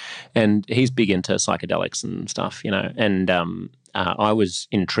 years. And he's big into psychedelics and stuff, and I was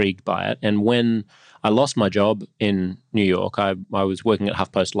intrigued by it. And when I lost my job in New York, I was working at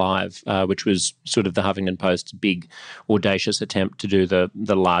HuffPost Live, which was sort of the Huffington Post's big, audacious attempt to do the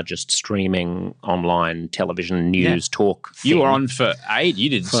largest streaming online television news talk thing. You were on for 8. You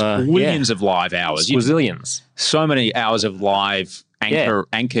did millions of live hours. Gazillions. So many hours of live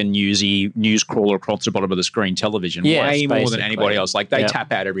anchor news crawler across the bottom of the screen television, way more than anybody else. Like they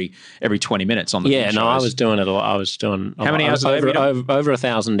tap out every 20 minutes on the shows. I was doing it a lot. I was doing how many hours over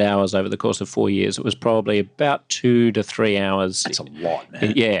 1,000 hours over the course of 4 years. It was probably about 2 to 3 hours. That's a lot,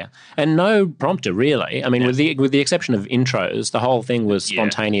 man. Yeah, and no prompter really. I mean, with the exception of intros, the whole thing was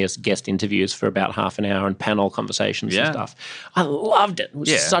spontaneous guest interviews for about half an hour and panel conversations and stuff. I loved it. It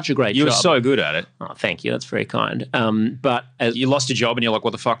was such a great job. You were so good at it. Oh, thank you. That's very kind. But you lost your job and you're like,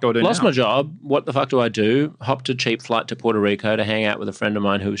 what the fuck do I do now? Lost my job. What the fuck do I do? Hopped a cheap flight to Puerto Rico to hang out with a friend of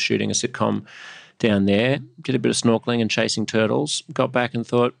mine who was shooting a sitcom down there. Did a bit of snorkeling and chasing turtles. Got back and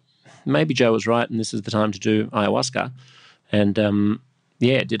thought, maybe Joe was right and this is the time to do ayahuasca. And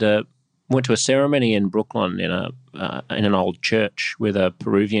went to a ceremony in Brooklyn in an old church with a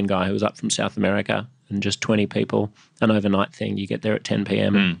Peruvian guy who was up from South America, and just 20 people, an overnight thing. You get there at 10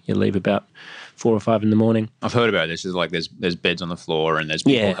 p.m. and you leave about 4 or 5 in the morning. I've heard about this. It's like there's beds on the floor and there's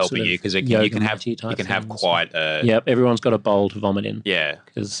people helping you because you can have quite a... Yep, everyone's got a bowl to vomit in. Yeah.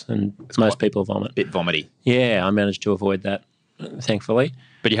 And most people vomit. Bit vomity. Yeah, I managed to avoid that, thankfully.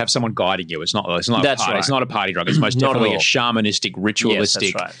 But you have someone guiding you. It's not a party. Right. It's not a party drug. It's most definitely a shamanistic,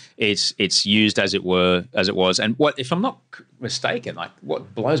 ritualistic. Yes, that's right. It's used as it was. And what, if I'm not mistaken, like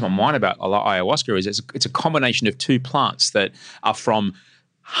what blows my mind about ayahuasca is it's a combination of two plants that are from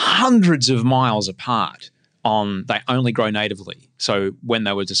hundreds of miles apart. They only grow natively. So when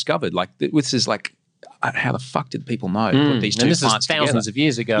they were discovered, like this is like, how the fuck did people know to put these two plants together? Thousands of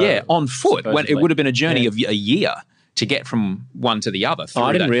years ago. Yeah, on foot. When it would have been a journey of a year to get from one to the other.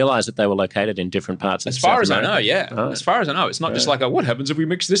 I didn't realise that they were located in different parts of South America. As far as I know, yeah. Oh. As far as I know, it's not just like, what happens if we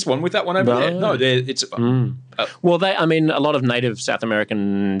mix this one with that one over there? No, it's... Well, a lot of native South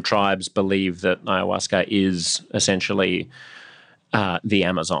American tribes believe that ayahuasca is essentially the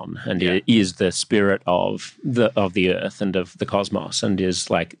Amazon and it is the spirit of the earth and of the cosmos, and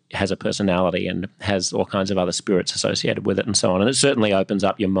has a personality and has all kinds of other spirits associated with it and so on. And it certainly opens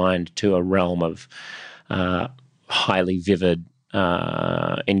up your mind to a realm of... highly vivid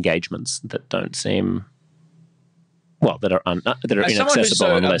engagements that don't seem that are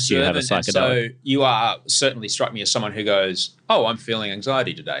inaccessible unless you have a psychedelic. So you are certainly struck me as someone who goes, "Oh, I'm feeling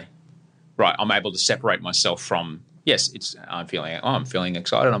anxiety today." Right, I'm able to separate myself from. Yes, I'm feeling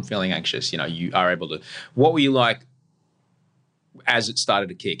excited. I'm feeling anxious. You are able to. What were you like as it started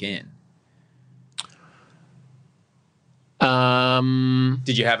to kick in?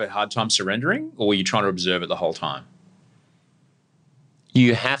 Did you have a hard time surrendering, or were you trying to observe it the whole time?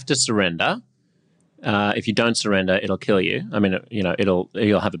 You have to surrender. If you don't surrender, it'll kill you. I mean,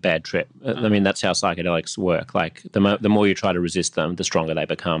 you'll have a bad trip. I mean, that's how psychedelics work. Like the more you try to resist them, the stronger they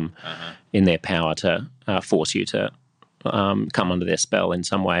become in their power to force you to come under their spell in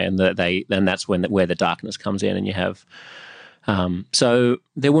some way, and that's where the darkness comes in, and you have. So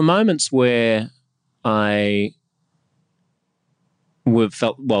there were moments where I.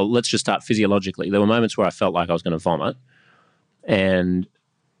 Let's just start physiologically. There were moments where I felt like I was going to vomit, and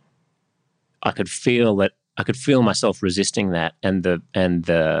I could feel myself resisting that, and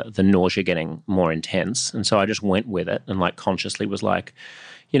the nausea getting more intense. And so I just went with it, and consciously was like,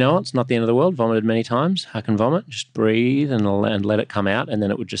 it's not the end of the world. Vomited many times. I can vomit. Just breathe and let it come out, and then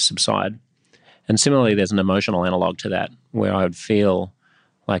it would just subside. And similarly, there's an emotional analog to that where I would feel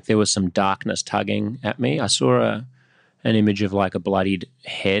like there was some darkness tugging at me. I saw an image of a bloodied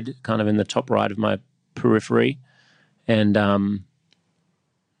head kind of in the top right of my periphery. And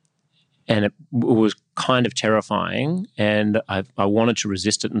it was kind of terrifying, and I wanted to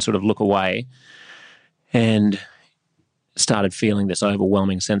resist it and sort of look away, and started feeling this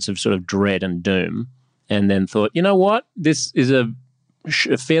overwhelming sense of sort of dread and doom, and then thought, you know what, this is a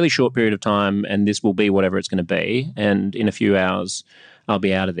fairly short period of time, and this will be whatever it's going to be, and in a few hours I'll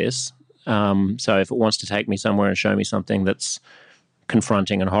be out of this. So if it wants to take me somewhere and show me something that's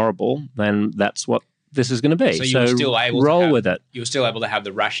confronting and horrible, then that's what this is going to be. So you were still able roll with it. You were still able to have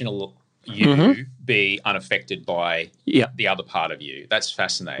the rational you be unaffected by the other part of you. That's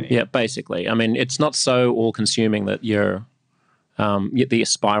fascinating. Yeah, basically. I mean, it's not so all-consuming that you're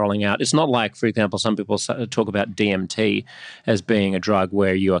spiraling out. It's not like, for example, some people talk about DMT as being a drug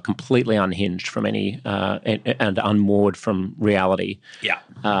where you are completely unhinged from any and unmoored from reality. Yeah.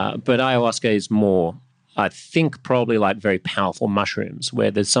 But ayahuasca is more, I think, probably like very powerful mushrooms,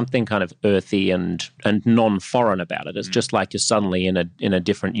 where there's something kind of earthy and non-foreign about it. It's just like you're suddenly in a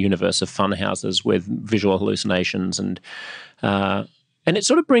different universe of fun houses with visual hallucinations, and it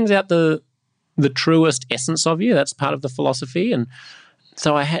sort of brings out the truest essence of you. That's part of the philosophy. And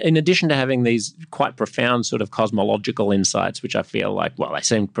so in addition to having these quite profound sort of cosmological insights, which I feel like, well, they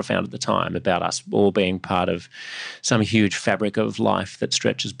seemed profound at the time about us all being part of some huge fabric of life that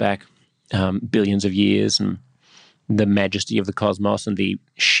stretches back billions of years, and the majesty of the cosmos and the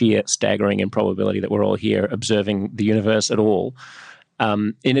sheer staggering improbability that we're all here observing the universe at all.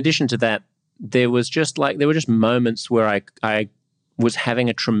 In addition to that, there were just moments where I was having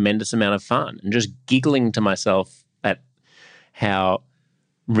a tremendous amount of fun and just giggling to myself at how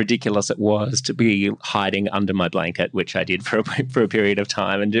ridiculous it was to be hiding under my blanket, which I did for a period of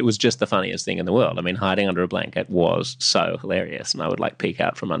time, and it was just the funniest thing in the world. I mean, hiding under a blanket was so hilarious, and I would like peek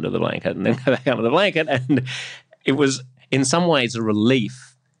out from under the blanket and then go back under the blanket, and it was in some ways a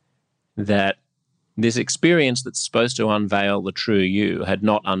relief that this experience that's supposed to unveil the true you had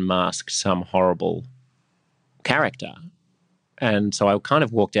not unmasked some horrible character. And so I kind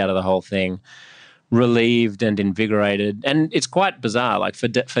of walked out of the whole thing relieved and invigorated. And it's quite bizarre. Like for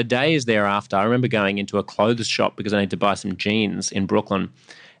days thereafter, I remember going into a clothes shop because I needed to buy some jeans in Brooklyn.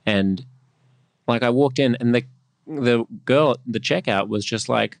 And like I walked in and the girl at the checkout was just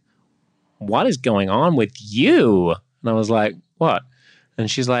like, "What is going on with you?" And I was like, "What?" And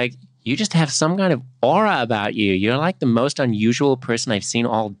she's like, "You just have some kind of aura about you. You're like the most unusual person I've seen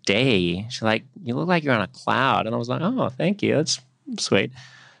all day." She's like, "You look like you're on a cloud." And I was like, "Oh, thank you. That's sweet."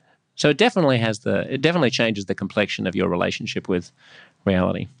 So it definitely changes the complexion of your relationship with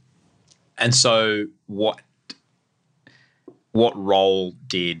reality. And so what role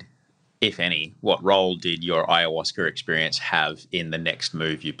did, if any, your ayahuasca experience have in the next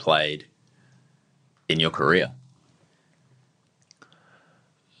move you played in your career?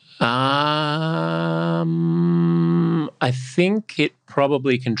 I think it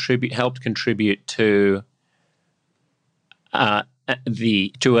probably helped contribute to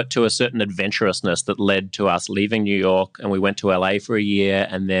to a certain adventurousness that led to us leaving New York, and we went to LA for a year,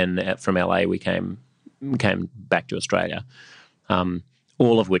 and then from LA we came back to Australia,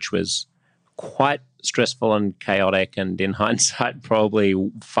 all of which was quite stressful and chaotic, and in hindsight probably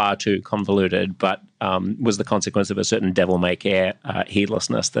far too convoluted, but was the consequence of a certain devil-may-care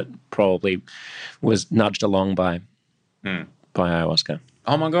heedlessness that probably was nudged along by ayahuasca.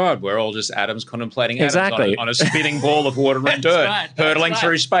 Oh my God, we're all just atoms contemplating atoms exactly. on a spinning ball of water and dirt, right, hurtling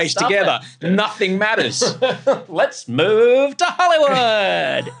through space together. Nothing matters. Let's move to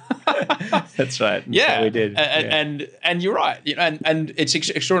Hollywood. That's right. Yeah, so we did. And you're right. You know, and it's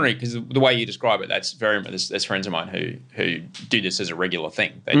extraordinary because the way you describe it, that's very. There's friends of mine who do this as a regular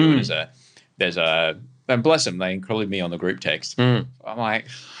thing. They do it as and bless them, they included me on the group text. I'm like,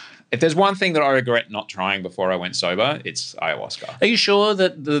 if there's one thing that I regret not trying before I went sober, it's ayahuasca. Are you sure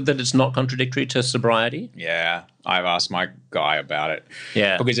that it's not contradictory to sobriety? Yeah, I've asked my guy about it.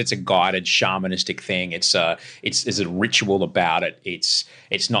 Yeah, because it's a guided shamanistic thing. There's a ritual about it. It's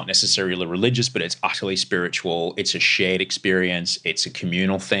not necessarily religious, but it's utterly spiritual. It's a shared experience. It's a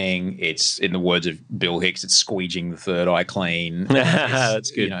communal thing. It's, in the words of Bill Hicks, it's squeegeeing the third eye clean.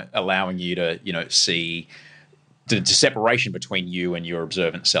 That's good. You know, allowing you to see the separation between you and your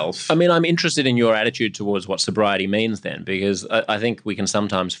observant self. I mean, I'm interested in your attitude towards what sobriety means then, because I think we can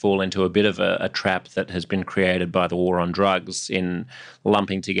sometimes fall into a bit of a trap that has been created by the war on drugs in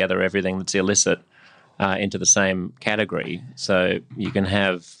lumping together everything that's illicit into the same category. So you can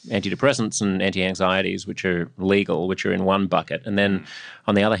have antidepressants and anti-anxieties, which are legal, which are in one bucket. And then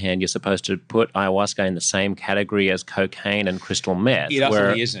on the other hand, you're supposed to put ayahuasca in the same category as cocaine and crystal meth. It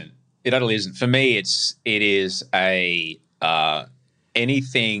utterly isn't. It utterly isn't. For me, it is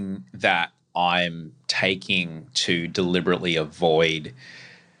anything that I'm taking to deliberately avoid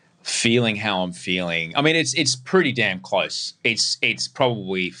feeling how I'm feeling. I mean, it's pretty damn close. It's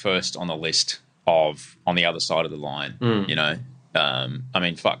probably first on the list of on the other side of the line. You know, I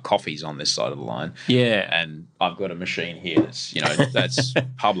mean, fuck, coffee's on this side of the line. Yeah, and I've got a machine here that's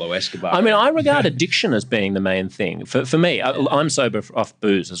Pablo Escobar. I mean, I regard addiction as being the main thing for me. I'm sober off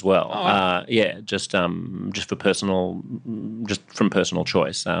booze as well. Just from personal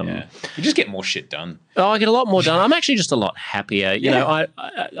choice. You just get more shit done. Oh, I get a lot more done. I'm actually just a lot happier. You know,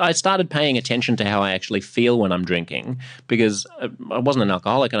 I started paying attention to how I actually feel when I'm drinking, because I wasn't an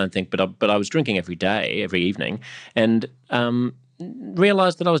alcoholic, I don't think, but I was drinking every day, every evening, and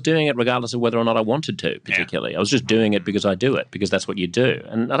realized that I was doing it regardless of whether or not I wanted to, particularly. I was just doing it because I do it, because that's what you do.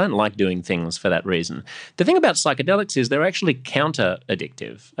 And I don't like doing things for that reason. The thing about psychedelics is they're actually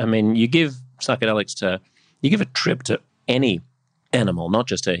counter-addictive. I mean, you give a trip to any animal, not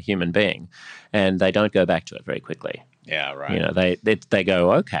just a human being, and they don't go back to it very quickly. Yeah, right. You know, they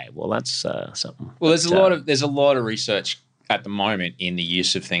go, okay, well, that's something. Well, there's a lot of research at the moment in the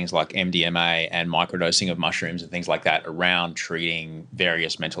use of things like MDMA and microdosing of mushrooms and things like that around treating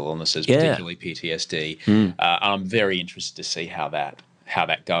various mental illnesses, particularly PTSD. I'm very interested to see how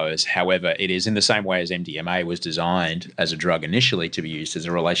that goes. However, it is in the same way as MDMA was designed as a drug initially to be used as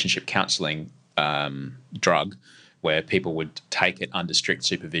a relationship counselling drug, where people would take it under strict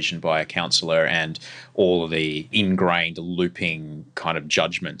supervision by a counsellor, and all of the ingrained looping kind of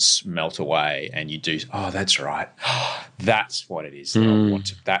judgments melt away, and you do, oh, that's right. That's what it is.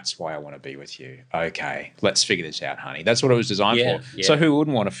 That's why I want to be with you. Okay, let's figure this out, honey. That's what it was designed for. Yeah. So who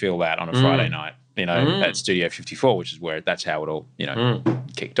wouldn't want to feel that on a Friday night, at Studio 54, which is where that's how it all,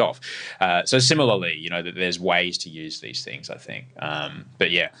 kicked off. So similarly, that there's ways to use these things, I think. But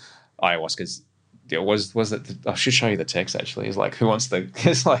yeah, ayahuasca's, was it? I should show you the text. Actually, it's like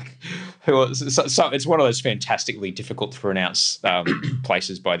it's one of those fantastically difficult to pronounce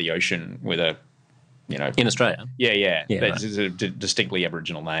places by the ocean with a, in Australia. Yeah. Right. It's a distinctly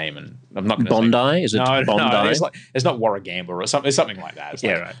Aboriginal name, and I'm not going to Bondi. Is it Bondi? No, it's not Warragamba or something. It's something like that. It's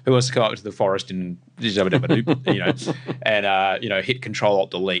right. Who wants to come out to the forest and and hit Control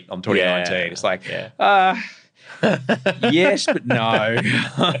Alt Delete on 2019? It's like. Yes, but no.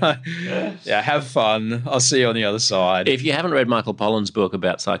 Have fun. I'll see you on the other side. If you haven't read Michael Pollan's book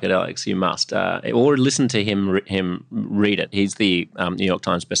about psychedelics, you must, or listen to him read it. He's the New York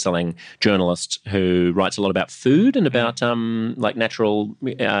Times bestselling journalist who writes a lot about food and about natural.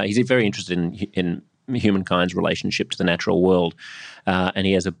 He's very interested in humankind's relationship to the natural world, and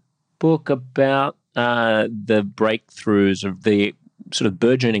he has a book about the breakthroughs of the sort of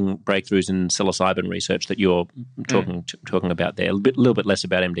burgeoning breakthroughs in psilocybin research that you're talking about there. A little bit less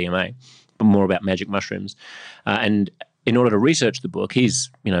about MDMA, but more about magic mushrooms. And in order to research the book,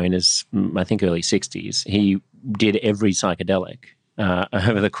 he's in his I think early 60s. He did every psychedelic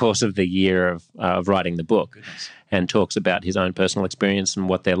over the course of the year of writing the book, and talks about his own personal experience and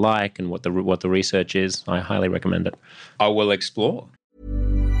what they're like and what the research is. I highly recommend it. I will explore.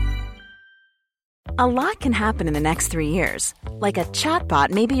 A lot can happen in the next 3 years. Like a chatbot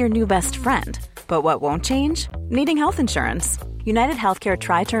may be your new best friend. But what won't change? Needing health insurance. United Healthcare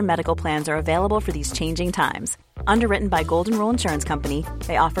Tri-Term Medical Plans are available for these changing times. Underwritten by Golden Rule Insurance Company,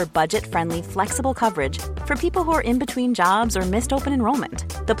 they offer budget-friendly, flexible coverage for people who are in between jobs or missed open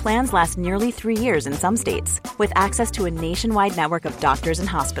enrollment. The plans last nearly 3 years in some states, with access to a nationwide network of doctors and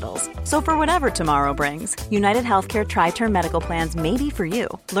hospitals. So for whatever tomorrow brings, United Healthcare Tri-Term Medical Plans may be for you.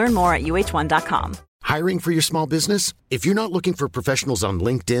 Learn more at uh1.com. Hiring for your small business? If you're not looking for professionals on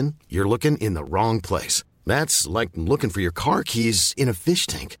LinkedIn, you're looking in the wrong place. That's like looking for your car keys in a fish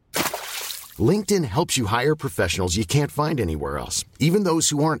tank. LinkedIn helps you hire professionals you can't find anywhere else, even those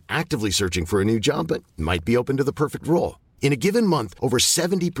who aren't actively searching for a new job but might be open to the perfect role. In a given month, over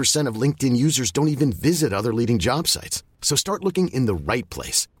 70% of LinkedIn users don't even visit other leading job sites. So start looking in the right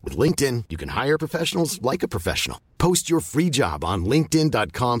place. With LinkedIn, you can hire professionals like a professional. Post your free job on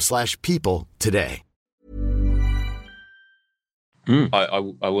linkedin.com/people today.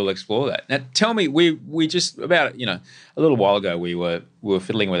 I will explore that. Now, tell me, we just about a little while ago we were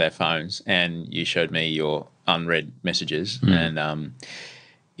fiddling with our phones, and you showed me your unread messages, and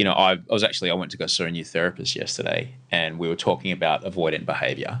I went to go see a new therapist yesterday, and we were talking about avoidant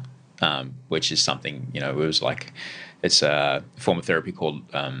behaviour, which is something it was like it's a form of therapy called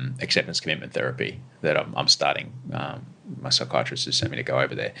acceptance commitment therapy that I'm starting. My psychiatrist has sent me to go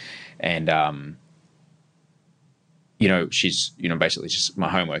over there, and she's, basically just my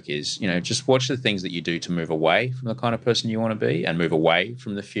homework is, just watch the things that you do to move away from the kind of person you want to be and move away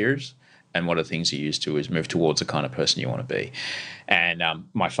from the fears. And what are the things you use to is move towards the kind of person you want to be. And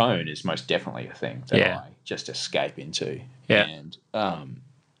my phone is most definitely a thing that I just escape into. Yeah. And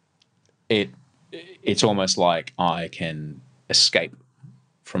it's almost like I can escape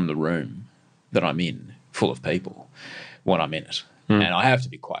from the room that I'm in full of people when I'm in it. And I have to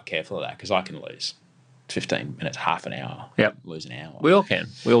be quite careful of that because I can lose 15 minutes, half an hour, lose an hour. We all can.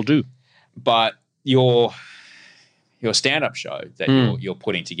 We all do. But your stand-up show that you're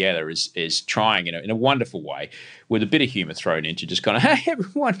putting together is trying in a wonderful way with a bit of humour thrown into just kind of, hey,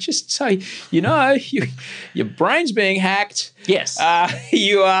 everyone, just say, your brain's being hacked. Yes.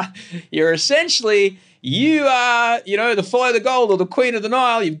 You're essentially... You are, the follow the gold or the queen of the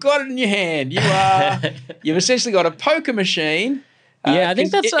Nile. You've got it in your hand. You've essentially got a poker machine. I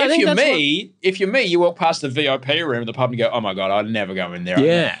think that's. If you're me, you walk past the VIP room of the pub and go, "Oh my god, I'd never go in there.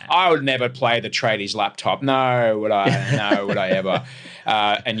 Yeah, I would never play the tradies laptop. No, would I? No, would I ever?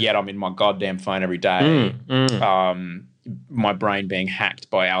 And yet I'm in my goddamn phone every day. My brain being hacked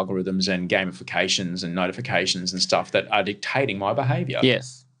by algorithms and gamifications and notifications and stuff that are dictating my behaviour.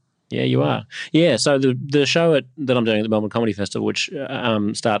 Yes. Yeah, you are. Yeah, so the show that I'm doing at the Melbourne Comedy Festival, which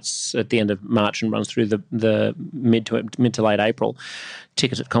starts at the end of March and runs through the mid to late April,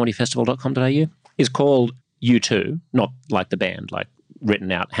 tickets at comedyfestival.com.au, is called U2, not like the band, like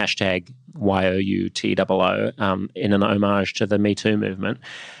written out, hashtag YOUTOO, in an homage to the Me Too movement.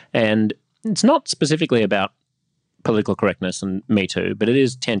 And it's not specifically about political correctness and Me Too, but it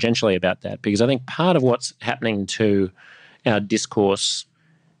is tangentially about that, because I think part of what's happening to our discourse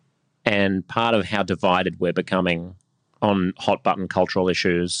and part of how divided we're becoming on hot-button cultural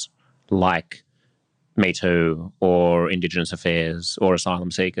issues like Me Too or Indigenous affairs or asylum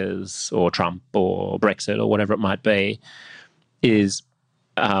seekers or Trump or Brexit or whatever it might be is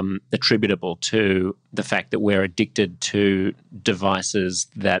attributable to the fact that we're addicted to devices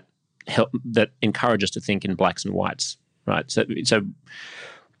that encourage us to think in blacks and whites, right? So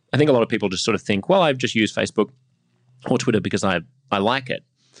I think a lot of people just sort of think, well, I've just used Facebook or Twitter because I like it.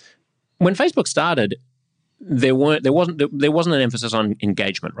 When Facebook started, there wasn't an emphasis on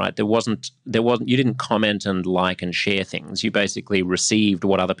engagement, right? There wasn't. You didn't comment and like and share things. You basically received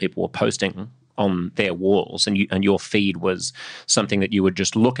what other people were posting on their walls, and your feed was something that you would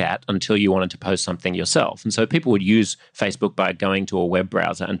just look at until you wanted to post something yourself. And so people would use Facebook by going to a web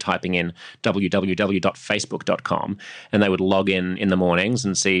browser and typing in www.facebook.com, and they would log in the mornings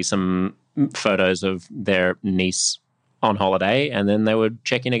and see some photos of their niece on holiday, and then they would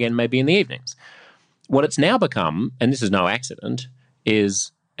check in again maybe in the evenings. What it's now become, and this is no accident,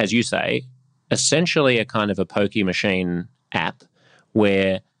 is, as you say, essentially a kind of a pokey machine app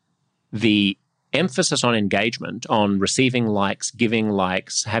where the emphasis on engagement, on receiving likes, giving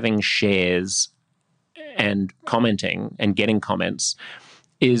likes, having shares, and commenting and getting comments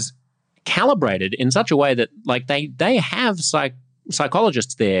is calibrated in such a way that, like, they have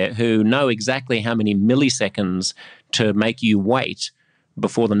psychologists there who know exactly how many milliseconds to make you wait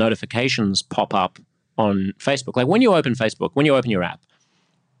before the notifications pop up on Facebook. Like when you open Facebook, when you open your app,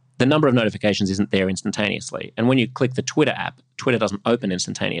 the number of notifications isn't there instantaneously. And when you click the Twitter app, Twitter doesn't open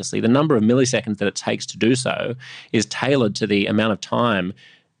instantaneously. The number of milliseconds that it takes to do so is tailored to the amount of time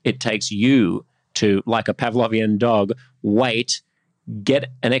it takes you to, like a Pavlovian dog, wait,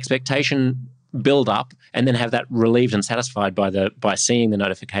 get an expectation build up, and then have that relieved and satisfied by seeing the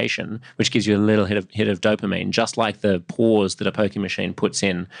notification, which gives you a little hit of dopamine, just like the pause that a poker machine puts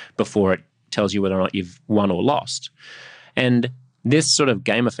in before it tells you whether or not you've won or lost. And this sort of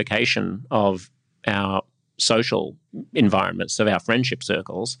gamification of our social environments, of our friendship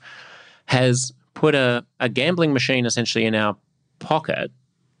circles, has put a gambling machine essentially in our pocket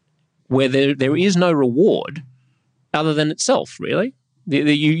where there is no reward other than itself, really.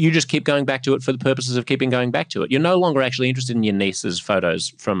 You just keep going back to it for the purposes of keeping going back to it. You're no longer actually interested in your niece's photos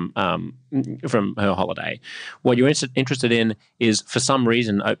from her holiday. What you're interested in is, for some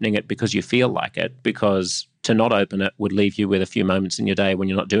reason, opening it because you feel like it, because to not open it would leave you with a few moments in your day when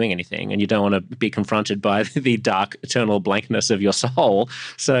you're not doing anything, and you don't want to be confronted by the dark, eternal blankness of your soul.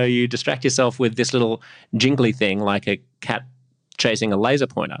 So you distract yourself with this little jingly thing like a cat chasing a laser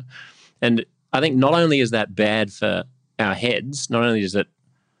pointer. And I think not only is that bad for our heads, not only does it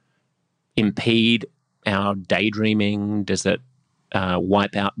impede our daydreaming, does it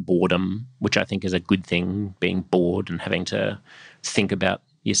wipe out boredom, which I think is a good thing, being bored and having to think about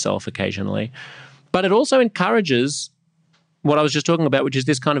yourself occasionally, but it also encourages what I was just talking about, which is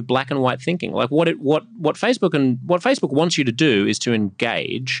this kind of black and white thinking. Like what Facebook wants you to do is to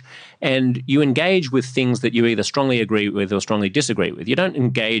engage, and you engage with things that you either strongly agree with or strongly disagree with. You don't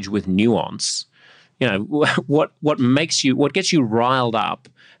engage with nuance. You know, what gets you riled up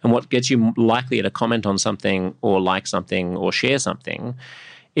and what gets you likely to comment on something or like something or share something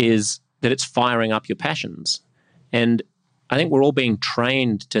is that it's firing up your passions. And I think we're all being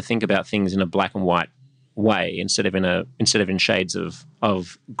trained to think about things in a black and white way instead of in shades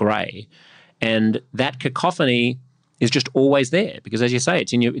of grey. And that cacophony is just always there because, as you say,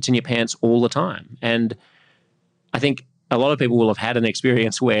 it's in your pants all the time. And I think a lot of people will have had an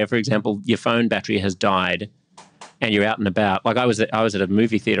experience where, for example, your phone battery has died and you're out and about. Like I was at a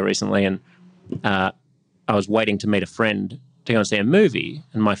movie theater recently, and I was waiting to meet a friend to go and see a movie,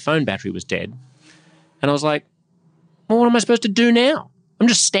 and my phone battery was dead. And I was like, well, what am I supposed to do now? I'm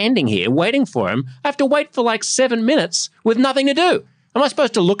just standing here waiting for him. I have to wait for like 7 minutes with nothing to do. Am I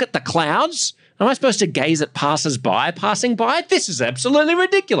supposed to look at the clouds? Am I supposed to gaze at passers-by passing by? This is absolutely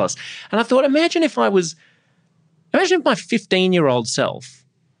ridiculous. And I thought, imagine if my 15-year-old self,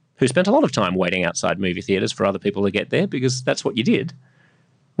 who spent a lot of time waiting outside movie theaters for other people to get there because that's what you did,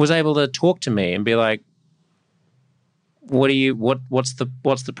 was able to talk to me and be like, what's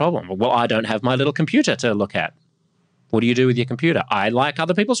the problem? Well, I don't have my little computer to look at. What do you do with your computer? I like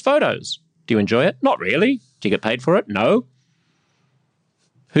other people's photos. Do you enjoy it? Not really. Do you get paid for it? No.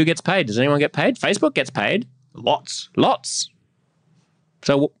 Who gets paid? Does anyone get paid? Facebook gets paid. Lots.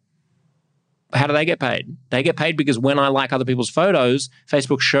 So how do they get paid? They get paid because when I like other people's photos,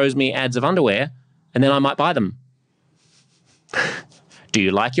 Facebook shows me ads of underwear, and then I might buy them. Do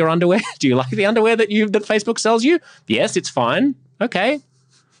you like your underwear? Do you like the underwear that Facebook sells you? Yes, it's fine. Okay,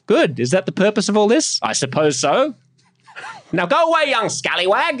 good. Is that the purpose of all this? I suppose so. Now go away, young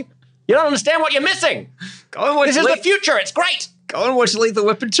scallywag. You don't understand what you're missing. Go and watch This is the future. It's great. Go and watch Lethal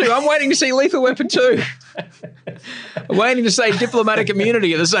Weapon 2. I'm waiting to see Lethal Weapon 2. I'm waiting to say diplomatic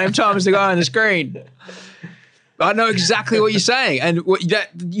immunity at the same time as the guy on the screen. I know exactly what you're saying. And that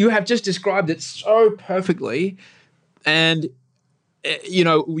you have just described it so perfectly. And,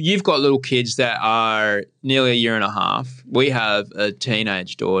 you've got little kids that are nearly a year and a half. We have a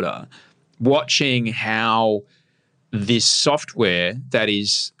teenage daughter. Watching how this software that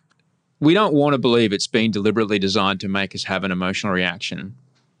is, we don't want to believe it's been deliberately designed to make us have an emotional reaction.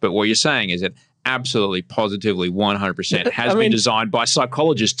 But what you're saying is it absolutely, positively, 100% has been designed by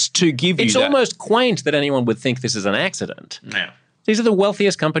psychologists to give you that. It's almost quaint that anyone would think this is an accident. Yeah. These are the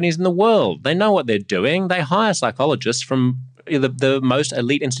wealthiest companies in the world. They know what they're doing. They hire psychologists from the most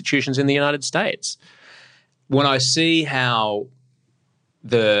elite institutions in the United States. When I see how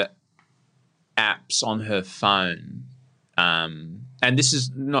the apps on her phone, and this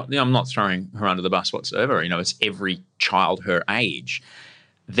is not, I'm not throwing her under the bus whatsoever. It's every child her age.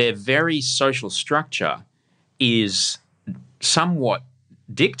 Their very social structure is somewhat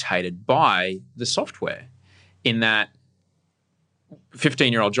dictated by the software, in that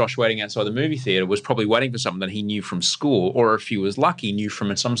 15-year-old Josh waiting outside the movie theater was probably waiting for something that he knew from school, or if he was lucky, knew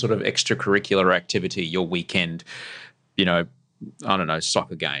from some sort of extracurricular activity, your weekend, I don't know,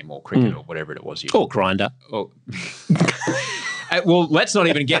 soccer game or cricket or whatever it was. Or Grindr. Well, let's not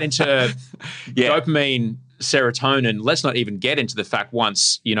even get into dopamine, serotonin. Let's not even get into the fact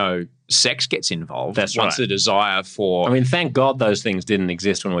once, sex gets involved. That's once right. the desire for... thank God those things didn't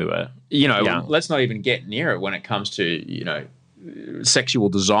exist when we were young. Let's not even get near it when it comes to, sexual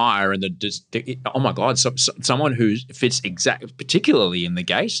desire and oh my God, someone who fits particularly in the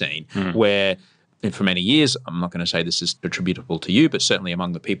gay scene where... And for many years, I'm not going to say this is attributable to you, but certainly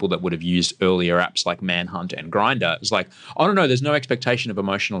among the people that would have used earlier apps like Manhunt and Grindr, it's like, I don't know, there's no expectation of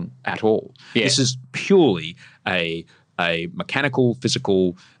emotion at all. Yeah. This is purely a mechanical,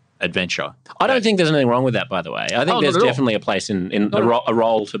 physical adventure. I don't think there's anything wrong with that, by the way. I think there's definitely a place in a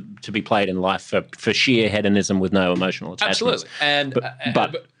role to be played in life for sheer hedonism with no emotional attachments. Absolutely.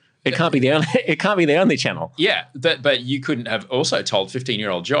 But it can't be the only channel. Yeah, but you couldn't have also told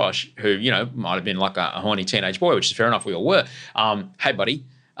 15-year-old Josh, who might have been like a horny teenage boy, which is fair enough, we all were. Hey, buddy,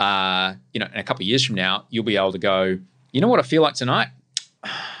 in a couple of years from now, you'll be able to go. You know what I feel like tonight?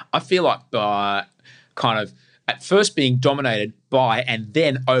 I feel like kind of at first being dominated by and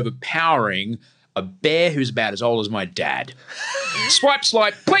then overpowering a bear who's about as old as my dad. Swipe,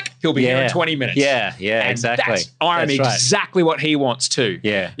 click, he'll be here in 20 minutes. Yeah, and exactly. I'm exactly what he wants too.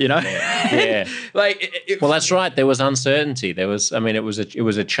 Yeah. Yeah. Well, that's right. There was uncertainty. There was, it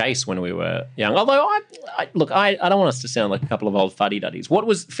was a chase when we were young. Although, I don't want us to sound like a couple of old fuddy-duddies.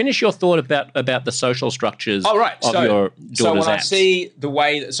 Finish your thought about the social structures of your daughter's So when apps. I see the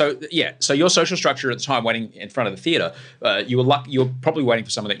way, so your social structure at the time waiting in front of the theater, you were probably waiting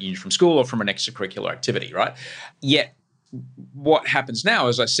for someone that you knew from school or from an extracurricular activity, right? Yet, what happens now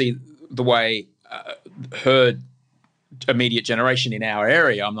is I see the way her immediate generation in our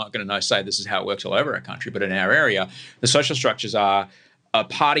area, I'm not going to say this is how it works all over our country, but in our area, the social structures are a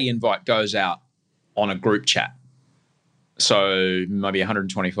party invite goes out on a group chat. So maybe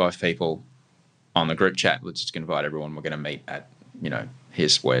 125 people on the group chat. Let's just invite everyone. We're going to meet at,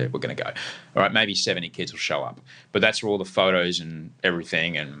 here's where we're going to go. All right, maybe 70 kids will show up. But that's where all the photos and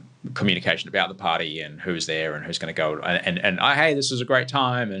everything and communication about the party and who's there and who's going to go. And hey, this was a great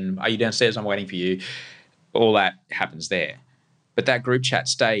time. And are you downstairs? I'm waiting for you. All that happens there. But that group chat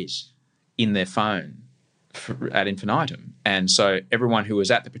stays in their phone ad infinitum. And so everyone who was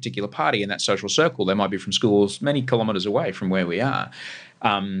at the particular party in that social circle, they might be from schools many kilometres away from where we are,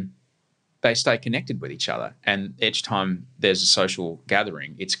 they stay connected with each other. And each time there's a social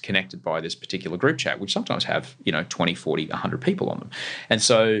gathering, it's connected by this particular group chat, which sometimes have, 20, 40, 100 people on them. And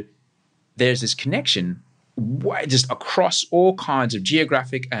so there's this connection just across all kinds of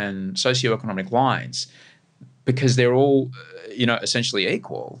geographic and socioeconomic lines because they're all, essentially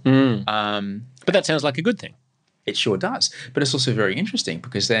equal. But that sounds like a good thing. It sure does. But it's also very interesting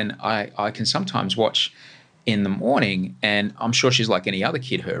because then I can sometimes watch in the morning, and I'm sure she's like any other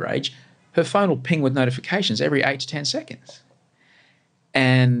kid her age, her phone will ping with notifications every 8 to 10 seconds.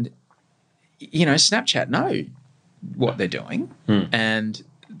 And, Snapchat know what they're doing. And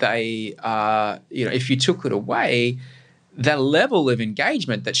they are, if you took it away, the level of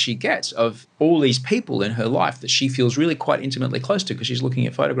engagement that she gets of all these people in her life that she feels really quite intimately close to because she's looking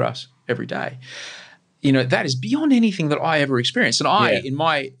at photographs every day, that is beyond anything that I ever experienced. And in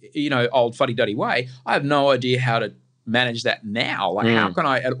my, old fuddy-duddy way, I have no idea how to manage that now. Like, how can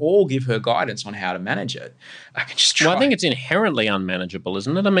I at all give her guidance on how to manage it? I can just try. Well, I think it's inherently unmanageable,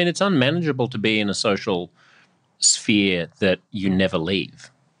 isn't it? I mean, it's unmanageable to be in a social sphere that you never leave.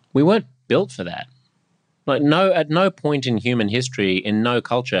 We weren't built for that. Like, at no point in human history, in no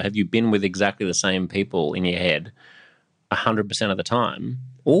culture, have you been with exactly the same people in your head 100% of the time,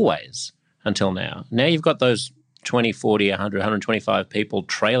 always, until now. Now you've got those 20, 40, 100, 125 people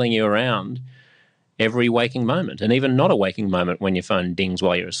trailing you around every waking moment, and even not a waking moment when your phone dings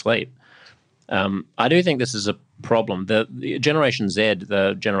while you're asleep. I do think this is a problem. The Generation Z,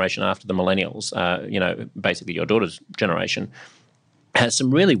 the generation after the millennials, basically your daughter's generation, has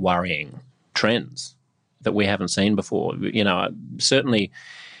some really worrying trends that we haven't seen before. Certainly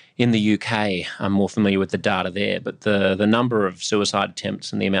in the UK, I'm more familiar with the data there, but the number of suicide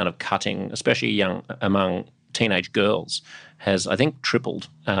attempts and the amount of cutting, especially among teenage girls, has, I think, tripled.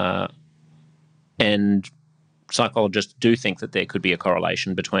 And psychologists do think that there could be a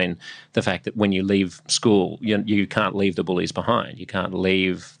correlation between the fact that when you leave school, you can't leave the bullies behind. You can't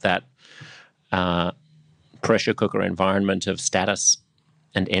leave that pressure cooker environment of status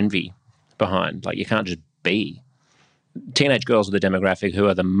and envy behind. Like, you can't just be. Teenage girls are the demographic who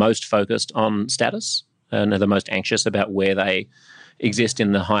are the most focused on status and are the most anxious about where they exist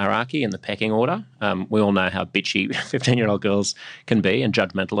in the hierarchy, in the pecking order. We all know how bitchy 15-year-old girls can be and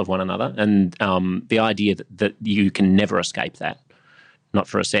judgmental of one another. And the idea that you can never escape that, not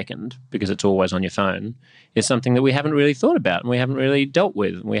for a second, because it's always on your phone, is something that we haven't really thought about and we haven't really dealt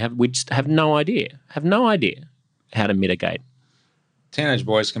with. We just have no idea how to mitigate. Teenage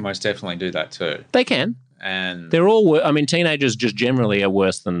boys can most definitely do that too. They can. And they're all, teenagers just generally are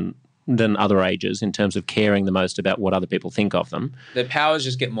worse than other ages in terms of caring the most about what other people think of them. Their powers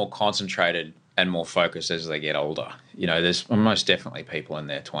just get more concentrated and more focused as they get older. There's most definitely people in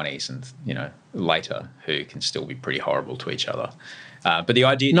their 20s and, later who can still be pretty horrible to each other. But the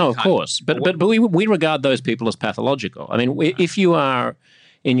idea... No, of course. But we regard those people as pathological. I mean, if you are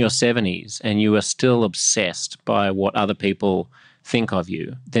in your 70s and you are still obsessed by what other people think of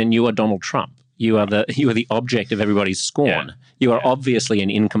you, then you are Donald Trump. You are the object of everybody's scorn. Yeah. You are obviously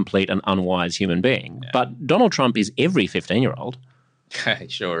an incomplete and unwise human being. Yeah. But Donald Trump is every 15-year-old.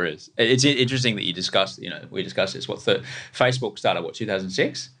 It sure is. It's interesting that you discussed, we discussed this. Facebook started,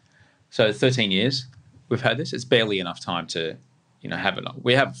 2006? So 13 years we've had this. It's barely enough time to, have it.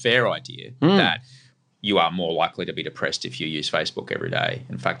 We have a fair idea that you are more likely to be depressed if you use Facebook every day.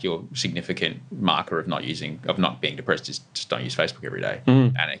 In fact, your significant marker of not being depressed is just don't use Facebook every day.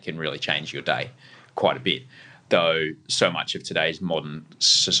 And it can really change your day quite a bit. Though so much of today's modern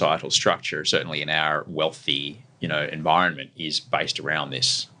societal structure, certainly in our wealthy, environment, is based around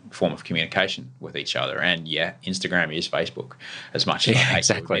this form of communication with each other. And Instagram is Facebook as much as I hate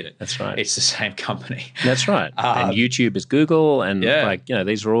to admit it. That's right. It's the same company. That's right. And YouTube is Google, and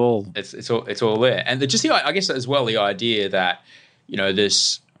these are all. It's all there. And I guess as well, the idea that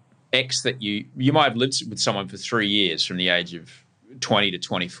this X that you might have lived with someone for 3 years from the age of 20 to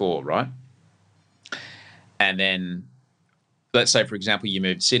 24, right? And then, let's say, for example, you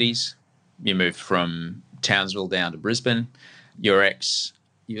moved cities. You moved from Townsville down to Brisbane. Your ex,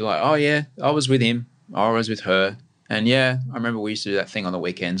 you're like, oh, yeah, I was with him. I was with her. And, I remember we used to do that thing on the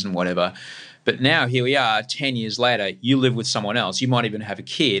weekends and whatever. But now here we are, 10 years later, you live with someone else. You might even have a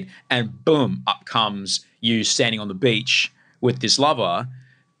kid. And, boom, up comes you standing on the beach with this lover.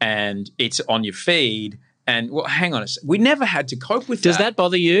 And it's on your feed. And, well, hang on a second. We never had to cope with that. Does that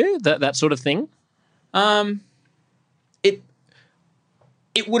bother you, that sort of thing?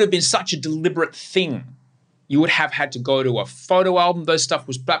 It would have been such a deliberate thing. You would have had to go to a photo album. Those stuff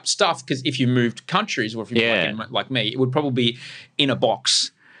was stuff because if you moved countries or if you like me, it would probably be in a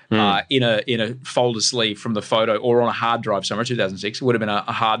box, in a folder sleeve from the photo or on a hard drive somewhere. 2006, it would have been a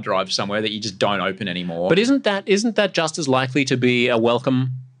hard drive somewhere that you just don't open anymore. But isn't that just as likely to be a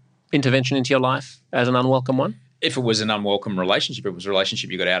welcome intervention into your life as an unwelcome one? If it was an unwelcome relationship, it was a relationship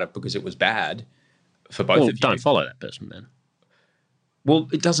you got out of because it was bad for both of you. Don't follow that person then. Well,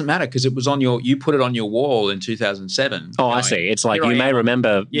 it doesn't matter because it was you put it on your wall in 2007. Oh, I see. It's like you may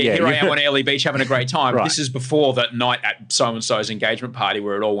remember. Here I am on Airlie Beach having a great time. Right. This is before that night at so-and-so's engagement party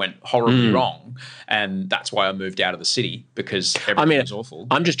where it all went horribly wrong. And that's why I moved out of the city because everything was awful.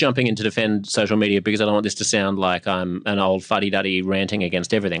 I'm just jumping in to defend social media because I don't want this to sound like I'm an old fuddy-duddy ranting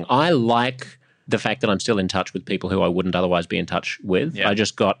against everything. I like the fact that I'm still in touch with people who I wouldn't otherwise be in touch with. Yeah. I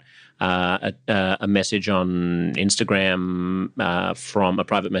just got a message on Instagram from a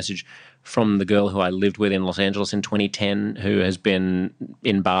private message from the girl who I lived with in Los Angeles in 2010 who has been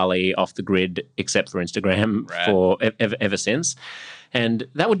in Bali off the grid except for Instagram for ever since. And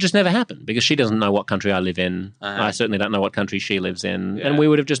that would just never happen because she doesn't know what country I live in. I certainly don't know what country she lives in. Yeah. And we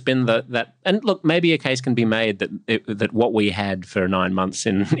would have just been that. And look, maybe a case can be made that what we had for 9 months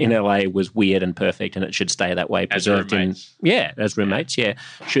in LA was weird and perfect and it should stay that way. Preserved as roommates. Yeah.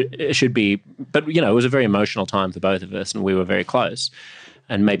 Should be. But, it was a very emotional time for both of us and we were very close.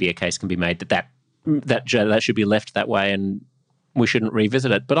 And maybe a case can be made that should be left that way and we shouldn't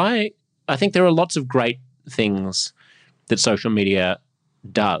revisit it. But I think there are lots of great things that social media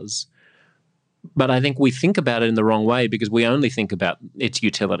does. But I think we think about it in the wrong way because we only think about its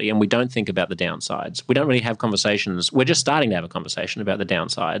utility and we don't think about the downsides. We don't really have conversations. We're just starting to have a conversation about the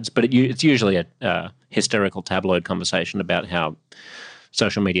downsides, but it's usually a hysterical tabloid conversation about how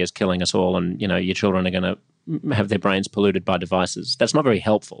social media is killing us all and, your children are going to have their brains polluted by devices. That's not very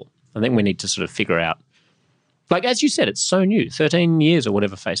helpful. I think we need to sort of figure out, like as you said, it's so new, 13 years or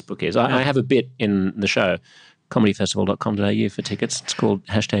whatever Facebook is. I have a bit in the show, comedyfestival.com.au for tickets. It's called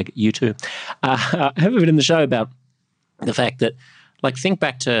 #U2. I have a bit in the show about the fact that, think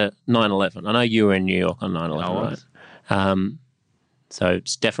back to 9/11. I know you were in New York on 9/11, right? So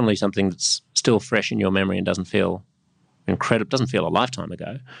it's definitely something that's still fresh in your memory and doesn't feel incredible, doesn't feel a lifetime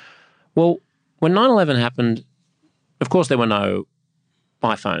ago. Well, when 9/11 happened, of course there were no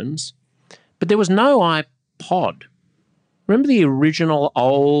iPhones, but there was no iPod. Remember the original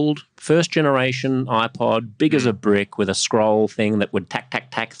old first-generation iPod, big as a brick with a scroll thing that would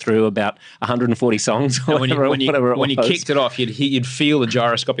tack through about 140 songs or whatever it was. When you kicked it off, you'd feel the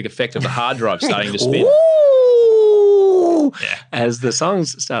gyroscopic effect of the hard drive starting to spin. As the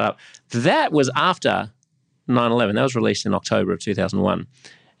songs start up. That was after 9/11. That was released in October of 2001.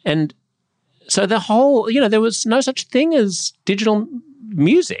 And so the whole, there was no such thing as digital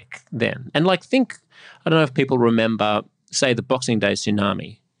music then. And I don't know if people remember, say, the Boxing Day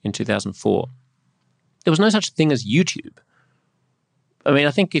tsunami in 2004. There was no such thing as YouTube. I mean,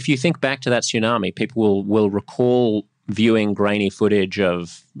 I think if you think back to that tsunami, people will recall viewing grainy footage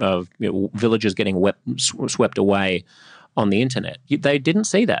of villages getting swept away on the internet. They didn't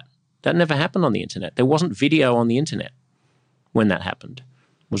see that. That never happened on the internet. There wasn't video on the internet when that happened.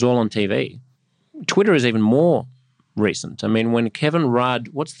 It was all on TV. Twitter is even more recent. I mean, when Kevin Rudd,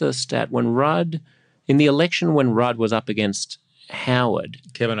 what's the stat? In the election when Rudd was up against Howard.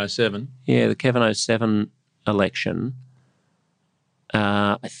 Kevin 07. Yeah, the Kevin 07 election.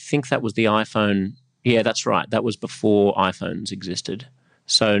 I think that was the iPhone. Yeah, that's right. That was before iPhones existed.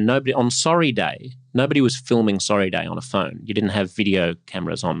 So on Sorry Day, nobody was filming Sorry Day on a phone. You didn't have video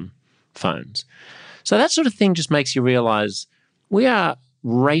cameras on phones. So that sort of thing just makes you realize we are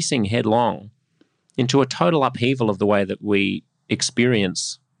racing headlong into a total upheaval of the way that we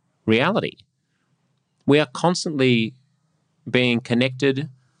experience reality. We are constantly being connected,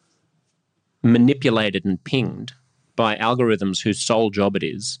 manipulated and pinged by algorithms whose sole job it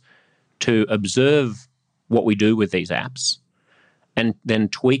is to observe what we do with these apps and then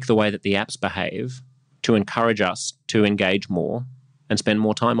tweak the way that the apps behave to encourage us to engage more and spend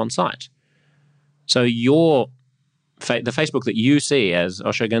more time on site. So the Facebook that you see as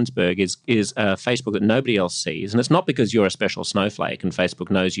Osher Günsberg is a Facebook that nobody else sees. And it's not because you're a special snowflake and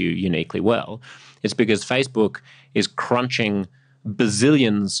Facebook knows you uniquely well. It's because Facebook is crunching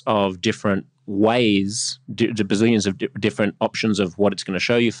bazillions of different ways, bazillions of different options of what it's going to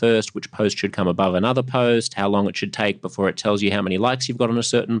show you first, which post should come above another post, how long it should take before it tells you how many likes you've got on a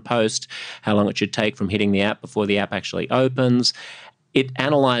certain post, how long it should take from hitting the app before the app actually opens. It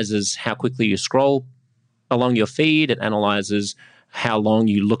analyzes how quickly you scroll along your feed. It analyzes how long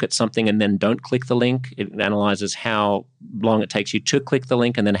you look at something and then don't click the link. It analyzes how long it takes you to click the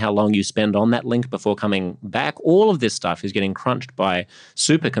link and then how long you spend on that link before coming back. All of this stuff is getting crunched by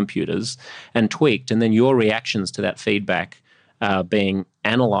supercomputers and tweaked, and then your reactions to that feedback are being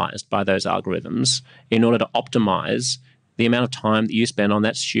analyzed by those algorithms in order to optimize the amount of time that you spend on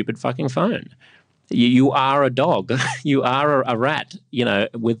that stupid fucking phone. You are a dog. You are a rat,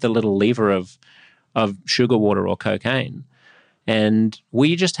 with the little lever of sugar water or cocaine. And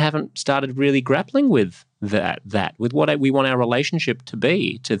we just haven't started really grappling with that, with what we want our relationship to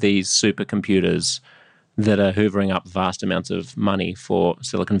be to these supercomputers that are hoovering up vast amounts of money for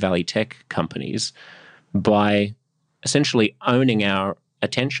Silicon Valley tech companies by essentially owning our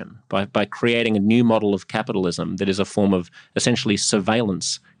attention, by creating a new model of capitalism that is a form of essentially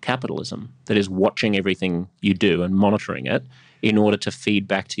surveillance capitalism that is watching everything you do and monitoring it in order to feed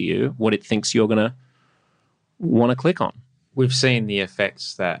back to you what it thinks you're going to want to click on. We've seen the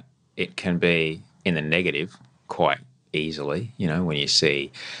effects that it can be in the negative quite easily, when you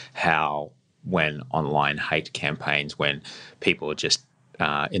see how when online hate campaigns, when people are just,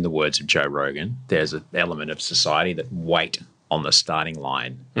 in the words of Joe Rogan, there's an element of society that wait on the starting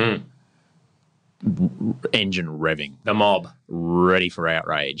line, engine revving, The mob. ready for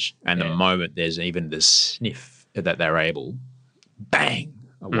outrage. And the moment there's even the sniff that they're able, bang,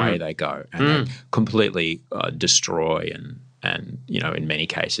 away they go. And they completely destroy and, in many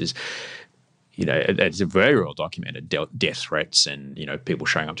cases, it's a very well documented death threats and, people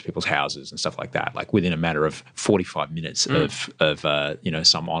showing up to people's houses and stuff like that, like within a matter of 45 minutes of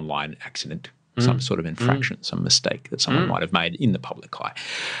some online accident, some sort of infraction, some mistake that someone might have made in the public eye.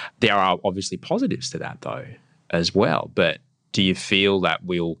 There are obviously positives to that, though, as well. But do you feel that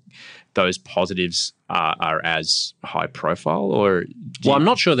those positives are as high profile, or I'm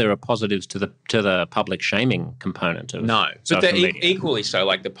not sure there are positives to the public shaming component of but social they're media. equally so,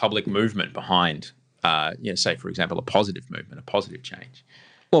 like the public movement behind, say for example, a positive movement, a positive change.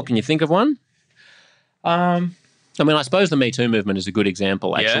 Well, can you think of one? I suppose the Me Too movement is a good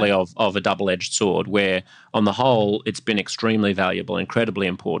example, actually, of a double-edged sword, where on the whole it's been extremely valuable, incredibly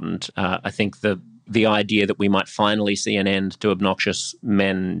important. I think the idea that we might finally see an end to obnoxious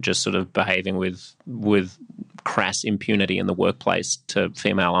men just sort of behaving with crass impunity in the workplace to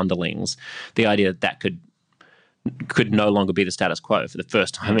female underlings, the idea that could no longer be the status quo for the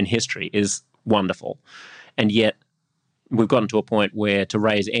first time in history is wonderful. And yet we've gotten to a point where to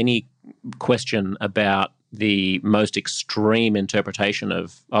raise any question about the most extreme interpretation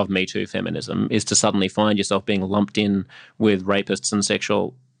of Me Too feminism is to suddenly find yourself being lumped in with rapists and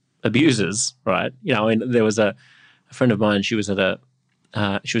sexual abusers, right? There was a friend of mine. She was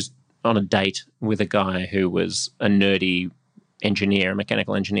she was on a date with a guy who was a nerdy engineer, a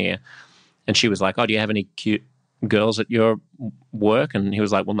mechanical engineer, and she was like, "Oh, do you have any cute girls at your work?" And he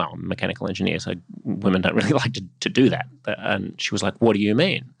was like, "Well, no, I'm a mechanical engineer, so women don't really like to do that." And she was like, "What do you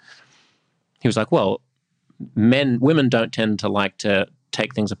mean?" He was like, "Well, women don't tend to like to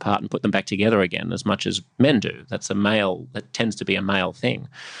take things apart and put them back together again as much as men do. That tends to be a male thing."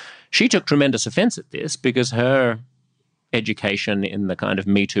 She took tremendous offense at this because her education in the kind of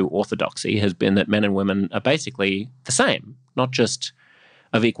Me Too orthodoxy has been that men and women are basically the same, not just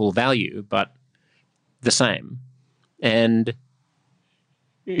of equal value, but the same. And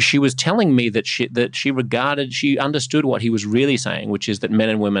she was telling me that she understood what he was really saying, which is that men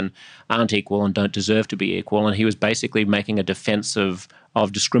and women aren't equal and don't deserve to be equal. And he was basically making a defense of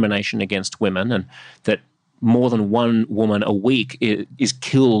discrimination against women, and that more than one woman a week is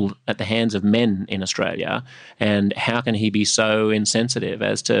killed at the hands of men in Australia. And how can he be so insensitive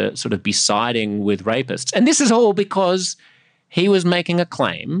as to sort of be siding with rapists? And this is all because he was making a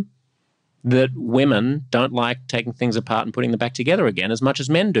claim that women don't like taking things apart and putting them back together again as much as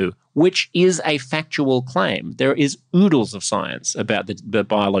men do, which is a factual claim. There is oodles of science about the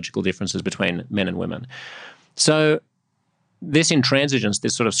biological differences between men and women. So this intransigence,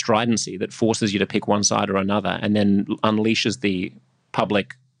 this sort of stridency that forces you to pick one side or another and then unleashes the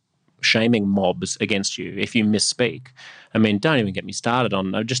public shaming mobs against you if you misspeak. I mean, don't even get me started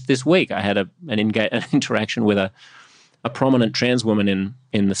on, just this week I had an interaction with a prominent trans woman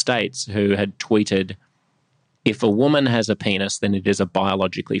in the States who had tweeted, "If a woman has a penis, then it is a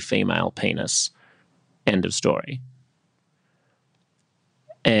biologically female penis. End of story."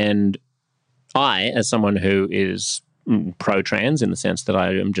 And I, as someone who is pro-trans in the sense that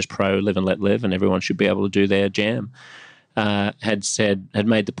I am just pro-live and let live and everyone should be able to do their jam, had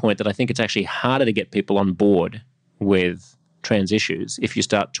made the point that I think it's actually harder to get people on board with trans issues if you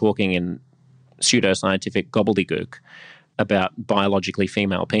start talking in pseudoscientific gobbledygook about biologically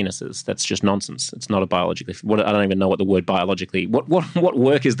female penises. That's just nonsense. It's not a biologically. I don't even know what the word biologically. What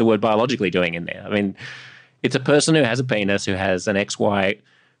work is the word biologically doing in there? I mean, it's a person who has a penis, who has an XY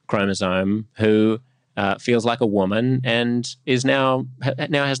chromosome, who feels like a woman and is now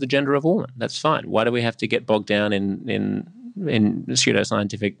has the gender of a woman. That's fine. Why do we have to get bogged down in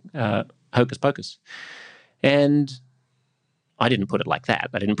pseudoscientific hocus pocus? And I didn't put it like that.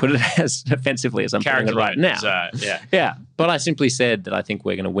 I didn't put it as offensively as I'm putting it right now. Yeah. But I simply said that I think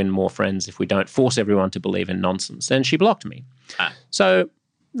we're going to win more friends if we don't force everyone to believe in nonsense. And she blocked me. So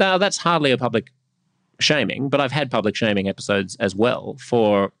now that's hardly a public shaming, but I've had public shaming episodes as well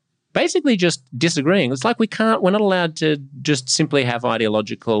for basically just disagreeing. It's like we're not allowed to just simply have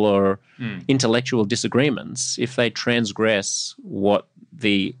ideological or intellectual disagreements if they transgress what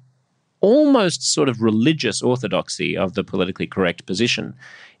the almost sort of religious orthodoxy of the politically correct position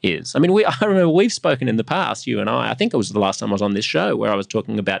is. I mean, I remember we've spoken in the past, you and I think it was the last time I was on this show where I was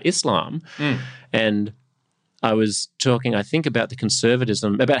talking about Islam and I was talking, I think, about the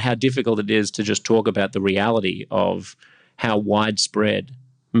conservatism, about how difficult it is to just talk about the reality of how widespread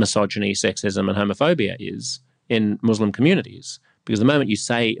misogyny, sexism and homophobia is in Muslim communities. Because the moment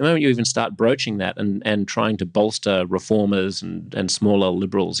you even start broaching that and trying to bolster reformers and smaller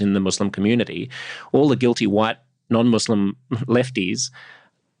liberals in the Muslim community, all the guilty white non-Muslim lefties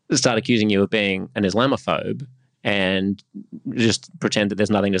start accusing you of being an Islamophobe and just pretend that there's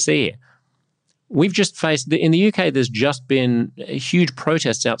nothing to see here. We've just faced, in the UK, there's just been huge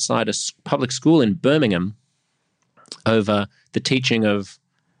protests outside a public school in Birmingham over the teaching of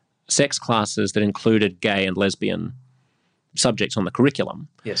sex classes that included gay and lesbian subjects on the curriculum.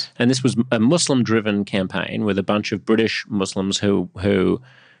 Yes. And this was a Muslim-driven campaign with a bunch of British Muslims who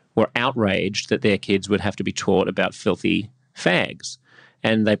were outraged that their kids would have to be taught about filthy fags.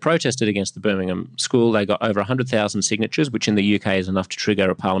 And they protested against the Birmingham school. They got over 100,000 signatures, which in the UK is enough to trigger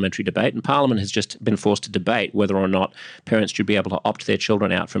a parliamentary debate. And Parliament has just been forced to debate whether or not parents should be able to opt their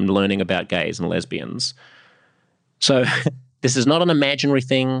children out from learning about gays and lesbians. So this is not an imaginary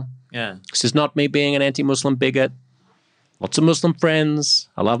thing. Yeah. This is not me being an anti-Muslim bigot. Lots of Muslim friends.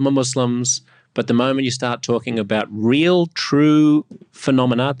 I love my Muslims. But the moment you start talking about real, true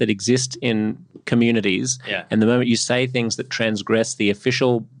phenomena that exist in communities, and the moment you say things that transgress the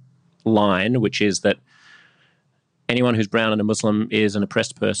official line, which is that anyone who's brown and a Muslim is an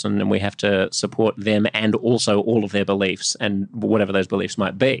oppressed person and we have to support them and also all of their beliefs and whatever those beliefs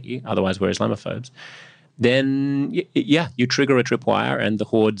might be, otherwise we're Islamophobes, then, you trigger a tripwire and the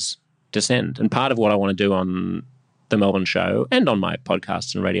hordes descend. And part of what I want to do on the Melbourne show and on my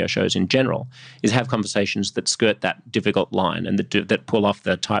podcasts and radio shows in general is have conversations that skirt that difficult line and that pull off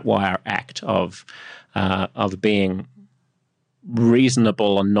the tight wire act of being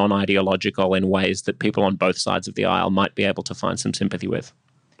reasonable and non-ideological in ways that people on both sides of the aisle might be able to find some sympathy with.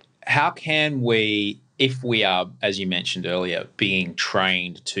 How can we, if we are, as you mentioned earlier, being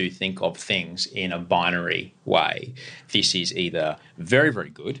trained to think of things in a binary way, this is either very, very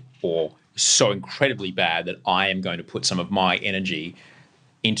good or so incredibly bad that I am going to put some of my energy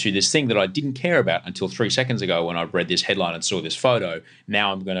into this thing that I didn't care about until 3 seconds ago when I read this headline and saw this photo.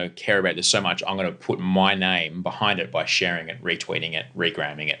 Now I'm going to care about this so much, I'm going to put my name behind it by sharing it, retweeting it,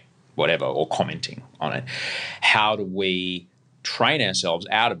 regramming it, whatever, or commenting on it. How do we train ourselves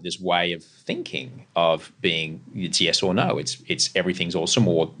out of this way of thinking of being it's yes or no, it's everything's awesome,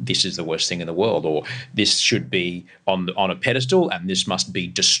 or this is the worst thing in the world, or this should be on a pedestal and this must be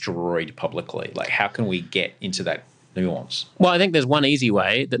destroyed publicly? Like, how can we get into that nuance? Well, I think there's one easy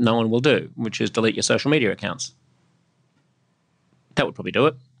way that no one will do, which is delete your social media accounts. That would probably do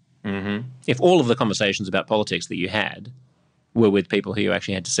it. Mm-hmm. If all of the conversations about politics that you had were with people who you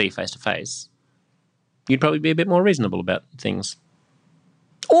actually had to see face to face, you'd probably be a bit more reasonable about things.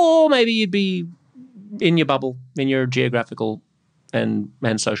 Or maybe you'd be in your bubble, in your geographical and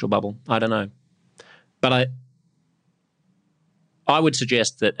social bubble. I don't know. But I would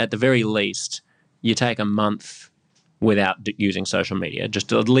suggest that at the very least, you take a month without using social media, just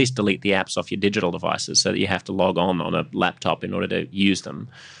to at least delete the apps off your digital devices so that you have to log on a laptop in order to use them.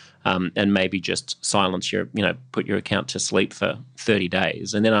 And maybe just silence put your account to sleep for 30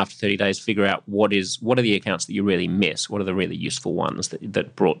 days. And then after 30 days, figure out what are the accounts that you really miss? What are the really useful ones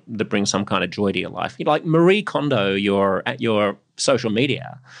that bring some kind of joy to your life? Like Marie Kondo your social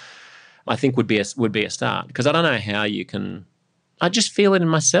media, I think would be a start. Because I don't know how you can. I just feel it in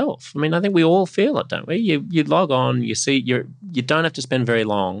myself. I mean, I think we all feel it, don't we? You log on, you see, you don't have to spend very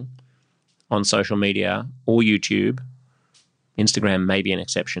long on social media or YouTube. Instagram may be an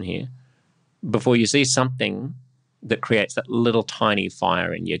exception here, before you see something that creates that little tiny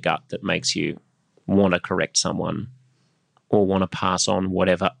fire in your gut that makes you want to correct someone or want to pass on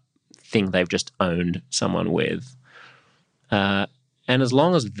whatever thing they've just owned someone with. And as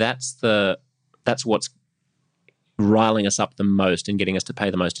long as that's what's riling us up the most and getting us to pay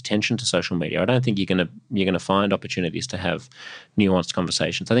the most attention to social media, I don't think you're going to find opportunities to have nuanced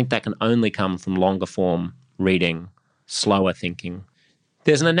conversations. I think that can only come from longer form reading, slower thinking.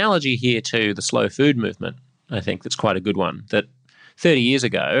 There's an analogy here to the slow food movement. I think, that's quite a good one. That 30 years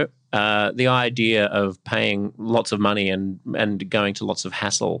ago, the idea of paying lots of money and going to lots of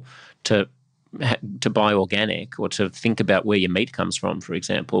hassle to buy organic or to think about where your meat comes from, for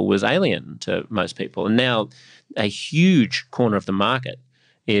example, was alien to most people. And now a huge corner of the market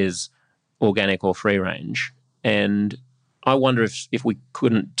is organic or free range. And I wonder if we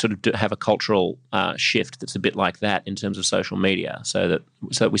couldn't sort of have a cultural shift that's a bit like that in terms of social media, so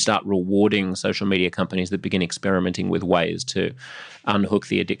that we start rewarding social media companies that begin experimenting with ways to unhook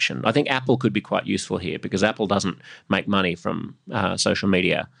the addiction. I think Apple could be quite useful here because Apple doesn't make money from social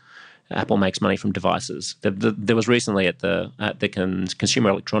media. Apple makes money from devices. There was recently at the Consumer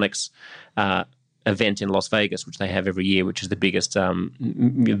Electronics event in Las Vegas, which they have every year, which is the biggest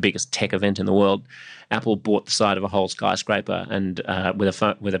tech event in the world. Apple bought the side of a whole skyscraper and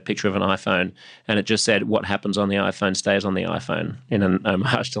with a picture of an iPhone, and it just said, "What happens on the iPhone stays on the iPhone," in an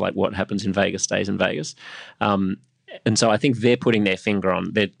homage to like what happens in Vegas stays in Vegas. And so I think they're putting their finger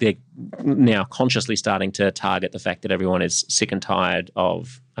on. They're now consciously starting to target the fact that everyone is sick and tired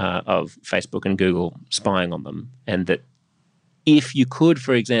of Facebook and Google spying on them, and that if you could,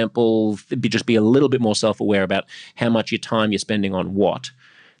 for example, just be a little bit more self-aware about how much your time you're spending on what,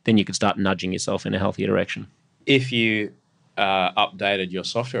 then you could start nudging yourself in a healthier direction. If you updated your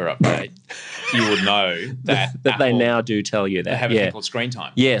software update, you would know that they now do tell you that. They have a thing called screen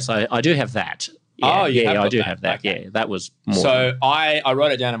time. Yes, I do have that. Yeah, I do have that. Okay. Yeah, that was more. So I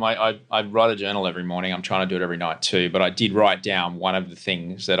wrote it down in I write a journal every morning. I'm trying to do it every night too, but I did write down one of the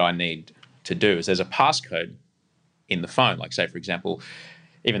things that I need to do is there's a passcode in the phone. Like say, for example,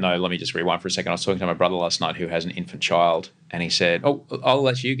 even though, let me just rewind for a second, I was talking to my brother last night who has an infant child, and he said, "Oh, I'll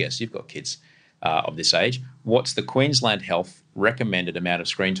let you guess. You've got kids of this age. What's the Queensland Health recommended amount of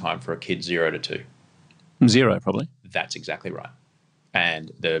screen time for a kid 0 to 2? 0, probably. That's exactly right.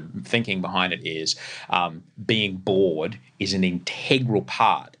 And the thinking behind it is being bored is an integral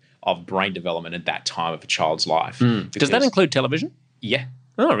part of brain development at that time of a child's life. Does that include television? Yeah.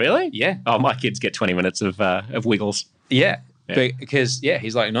 Oh, really? Yeah. Oh, my kids get 20 minutes of wiggles. Yeah. Because,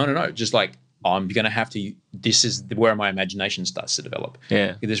 he's like, no. Just like, I'm going to have to, this is where my imagination starts to develop.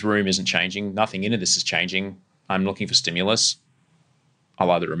 Yeah. This room isn't changing. Nothing in it this is changing. I'm looking for stimulus.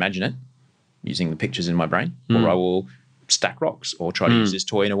 I'll either imagine it using the pictures in my brain or I will stack rocks or try to use this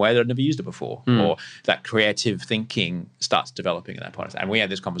toy in a way that I've never used it before. Or that creative thinking starts develing at that point. And we had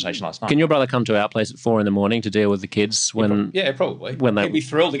this conversation last night. Can your brother come to our place at 4 a.m. to deal with the kids when? Yeah, probably. When he'd be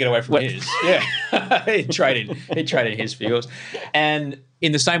thrilled to get away from his. Yeah, he'd trade in his for yours. And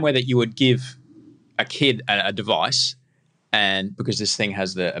in the same way that you would give a kid a device, and because this thing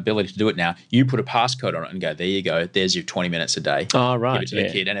has the ability to do it now, you put a passcode on it and go, there you go, there's your 20 minutes a day. Oh, right. Give it to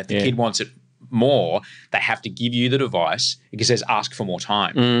the kid. And if the kid wants it more, they have to give you the device because it says ask for more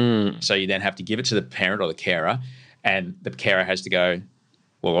time. So you then have to give it to the parent or the carer, and the carer has to go,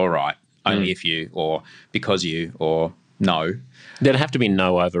 well, all right, only if you, or because you, or no. There'd have to be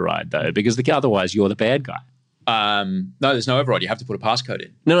no override, though, because otherwise you're the bad guy. No, there's no override. You have to put a passcode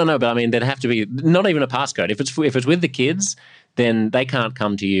in. No, but I mean, there'd have to be not even a passcode. If it's with the kids, then they can't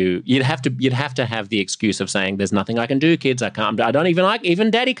come to you. You'd have to have the excuse of saying, "There's nothing I can do, kids. I don't even like.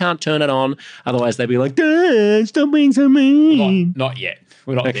 Even Daddy can't turn it on. Otherwise, they'd be like, Dad, stop being so mean." Not yet.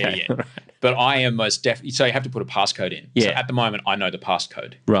 We're not there yet. Right. But I am most definitely. So you have to put a passcode in. Yeah. So at the moment, I know the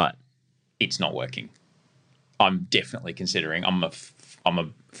passcode. Right. It's not working. I'm definitely considering. I'm a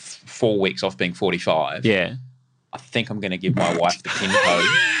 4 weeks off being 45. Yeah. I think I'm going to give my wife the PIN code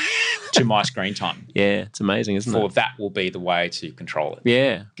to my screen time. Yeah, it's amazing, isn't it? That will be the way to control it.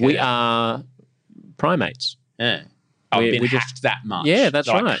 Yeah. We are primates. Yeah. I've been hacked that much. Yeah, that's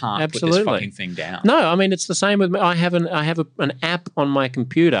that right. I can't Absolutely. put this fucking thing down. No, I mean, it's the same with me. I have an app on my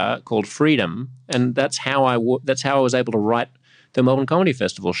computer called Freedom, and that's how I was able to write the Melbourne Comedy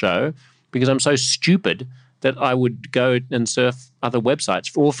Festival show, because I'm so stupid that I would go and surf other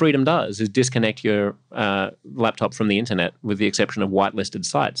websites. All Freedom does is disconnect your laptop from the internet, with the exception of whitelisted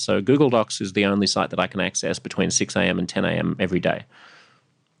sites. So Google Docs is the only site that I can access between 6 a.m. and 10 a.m. every day,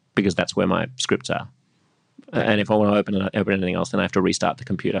 because that's where my scripts are. And if I want to open anything else, then I have to restart the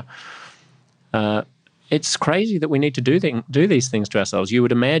computer. It's crazy that we need to do these things to ourselves. You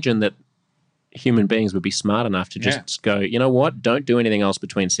would imagine that human beings would be smart enough to just go, you know what, don't do anything else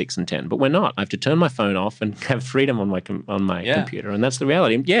between 6 and 10. But we're not. I have to turn my phone off and have freedom on my computer, and that's the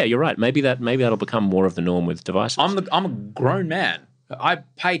reality. And yeah, you're right. Maybe that'll become more of the norm with devices. I'm a grown man. I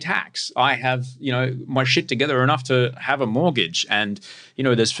pay tax. I have, my shit together enough to have a mortgage, and,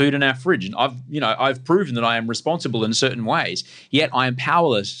 there's food in our fridge. And I've proven that I am responsible in certain ways, yet I am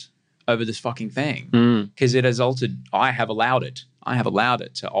powerless over this fucking thing because it has altered. I have allowed it I have allowed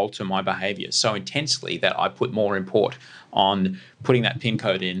it to alter my behavior so intensely that I put more import on putting that PIN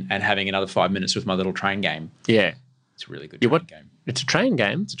code in and having another 5 minutes with my little train game. Yeah. It's a really good train game. It's a train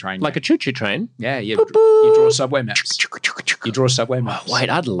game. It's a train like game. a choo-choo train. Yeah. You draw subway maps. You draw subway maps. Oh, wait,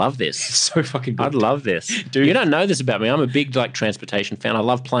 I'd love this. It's so fucking good. I'd love this. Dude. You don't know this about me. I'm a big transportation fan. I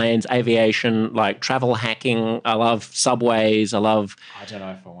love planes, aviation, travel hacking. I love subways. I don't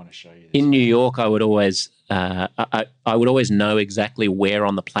know if I want to show you this. In New York, I would always I would always know exactly where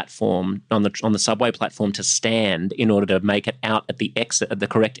on the platform, on the subway platform, to stand in order to make it out at the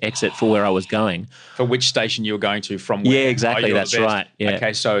correct exit for where I was going. For which station you were going to from where? Yeah, exactly. You're That's the best. right. Yeah.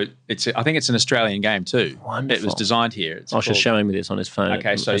 Okay, so I think it's an Australian game too. Wonderful. It was designed here. It's Osher's called- showing me this on his phone.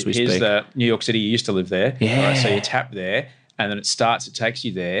 Okay, so as we here's speak. the New York City. You used to live there. Yeah. Right, so you tap there, and then it takes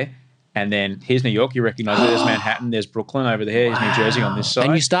you there. And then here's New York. You recognise it. There's Manhattan. There's Brooklyn over there. Here's New Jersey on this side.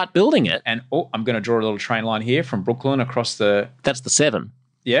 And you start building it. And I'm going to draw a little train line here from Brooklyn across the. That's the 7.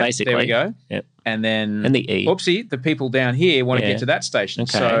 Yeah, basically. there we go. Yep. And then. And the E. Oopsie, the people down here want to Yeah. get to that station.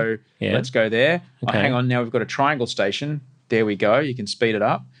 Okay. So Yeah. let's go there. Okay. Hang on. Now we've got a triangle station. There we go. You can speed it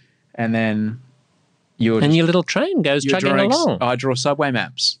up. And then you're. And your little train goes You're chugging drawing, along. I draw subway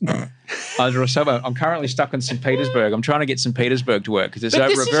maps. I'm currently stuck in St. Petersburg. I'm trying to get St. Petersburg to work because it's But over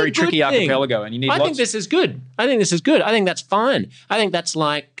this a is very good tricky thing. archipelago, and you need I lots. think this is good. I think that's fine. I think that's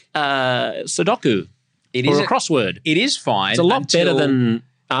like Sudoku It or is a crossword. It is fine. It's a lot better than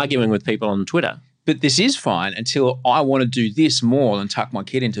arguing with people on Twitter. But this is fine until I want to do this more than tuck my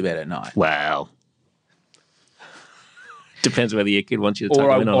kid into bed at night. Wow. Depends whether your kid wants you to tuck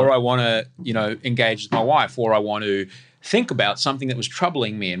them in Or or I want to, engage with my wife, or I want to think about something that was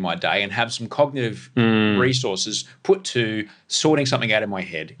troubling me in my day and have some cognitive resources put to sorting something out in my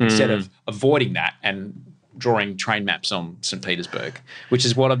head instead of avoiding that and drawing train maps on St. Petersburg, which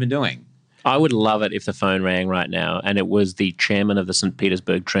is what I've been doing. I would love it if the phone rang right now and it was the chairman of the St.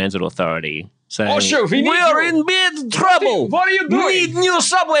 Petersburg Transit Authority saying, We're in big trouble. What are you doing? Need new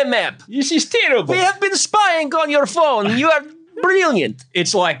subway map. This is terrible. We have been spying on your phone. You are brilliant.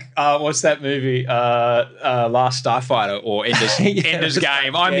 It's like, what's that movie? Last Starfighter or Ender's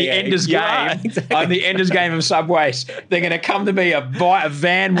Game. I'm the Ender's You Game. are, exactly. I'm the Ender's Game of subways. They're going to come to me, a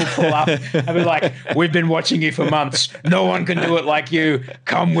van will pull up and be like, we've been watching you for months. No one can do it like you.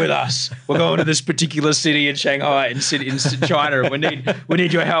 Come with us. We're going to this particular city in Shanghai, in China. We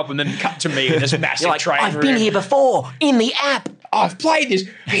need your help. And then cut to me in this massive train. I've been here before in the app. I've played this.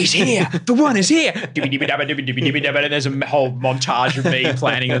 He's here. The one is here. And there's a whole montage of me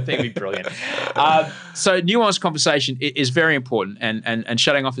planning a thing. It'd be brilliant. So nuanced conversation is very important, and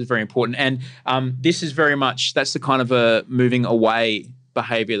shutting off is very important. And this is very much, that's the kind of a moving away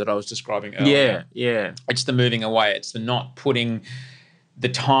behavior that I was describing earlier. Yeah. It's the moving away. It's the not putting the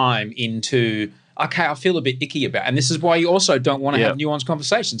time into, okay, I feel a bit icky about it. And this is why you also don't want to have nuanced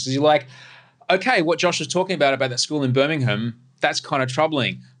conversations, because you're like, okay, what Josh was talking about that school in Birmingham, that's kind of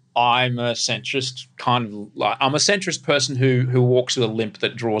troubling. I'm a centrist I'm a centrist person who walks with a limp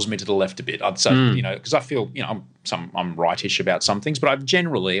that draws me to the left a bit. I'd say, because I feel, I'm rightish about some things, but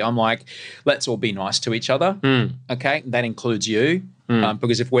I'm like, let's all be nice to each other. Okay, that includes you,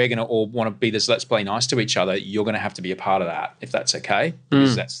 because if we're going to all want to be this, let's be nice to each other, you're going to have to be a part of that, if that's okay,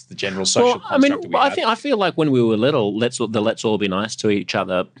 because that's the general social construct we have. I feel like when we were little, let's all be nice to each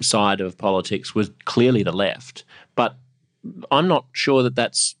other side of politics was clearly the left, but I'm not sure that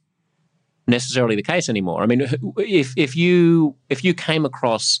that's necessarily the case anymore. I mean, if you came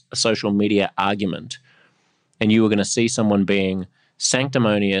across a social media argument and you were going to see someone being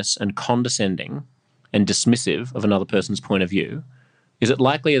sanctimonious and condescending and dismissive of another person's point of view, is it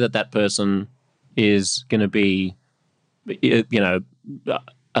likelier that that person is going to be,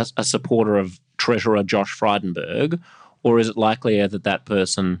 a supporter of Treasurer Josh Frydenberg, or is it likelier that that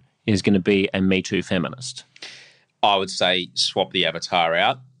person is going to be a Me Too feminist? I would say swap the avatar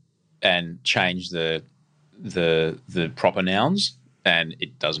out and change the proper nouns, and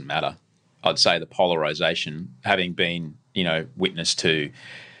it doesn't matter. I'd say the polarization, having been, witness to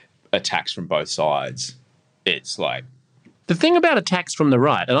attacks from both sides, it's like... The thing about attacks from the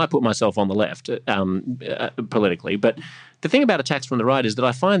right, and I put myself on the left politically, but the thing about attacks from the right is that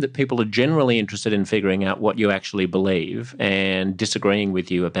I find that people are generally interested in figuring out what you actually believe and disagreeing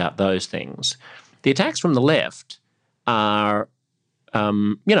with you about those things. The attacks from the left are,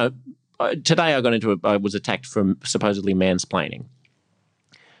 today I was attacked for supposedly mansplaining.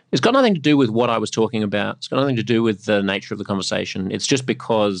 It's got nothing to do with what I was talking about. It's got nothing to do with the nature of the conversation. It's just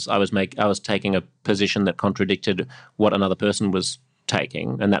because I was taking a position that contradicted what another person was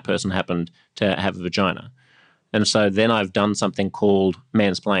taking, and that person happened to have a vagina. And so then I've done something called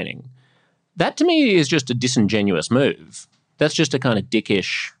mansplaining. That to me is just a disingenuous move. That's just a kind of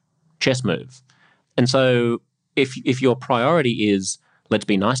dickish chess move. And so if your priority is let's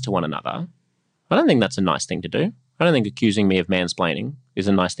be nice to one another, I don't think that's a nice thing to do. I don't think accusing me of mansplaining is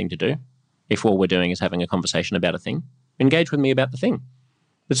a nice thing to do. If all we're doing is having a conversation about a thing, engage with me about the thing.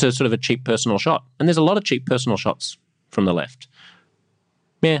 It's a sort of a cheap personal shot. And there's a lot of cheap personal shots from the left.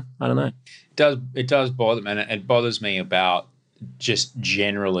 Yeah, I don't know. It does bother me, and it bothers me about just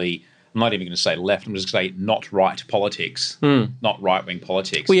generally, I'm not even going to say left, I'm just going to say not right politics, not right-wing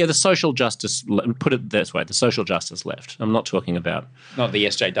politics. Well, yeah, the social justice, put it this way, the social justice left. I'm not talking about... Not the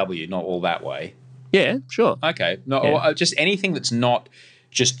SJW, not all that way. Yeah, sure. Okay. No, Yeah. just anything that's not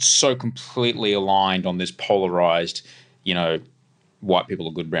just so completely aligned on this polarized, white people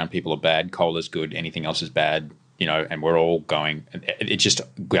are good, brown people are bad, coal is good, anything else is bad, and we're all going, it just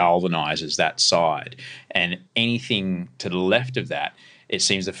galvanizes that side. And anything to the left of that, it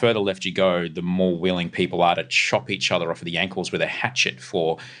seems the further left you go, the more willing people are to chop each other off of the ankles with a hatchet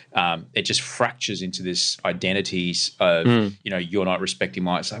it just fractures into this identities of, you're not respecting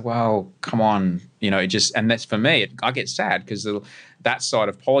my, it's like, well, come on, and that's for me, I get sad because that side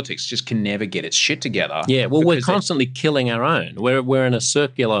of politics just can never get its shit together. Yeah, well, we're constantly killing our own. We're in a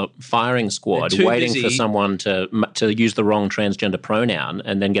circular firing squad waiting for someone to use the wrong transgender pronoun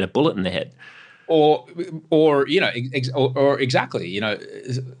and then get a bullet in the head. Or exactly,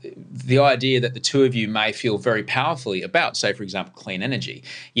 the idea that the two of you may feel very powerfully about, say, for example, clean energy,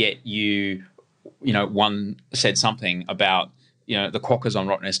 yet one said something about, the quokkas on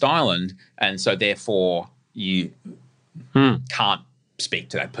Rottnest Island, and so therefore you can't speak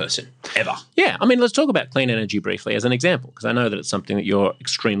to that person ever. Yeah, I mean, let's talk about clean energy briefly as an example, because I know that it's something that you're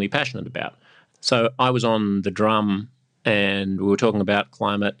extremely passionate about. So I was on the drum and we were talking about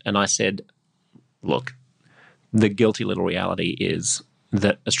climate, and I said, look, the guilty little reality is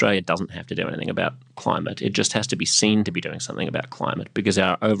that Australia doesn't have to do anything about climate. It just has to be seen to be doing something about climate because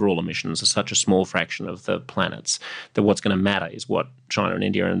our overall emissions are such a small fraction of the planet's that what's going to matter is what China and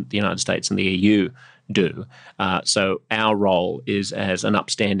India and the United States and the EU do. So our role is as an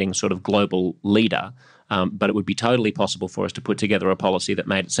upstanding sort of global leader, but it would be totally possible for us to put together a policy that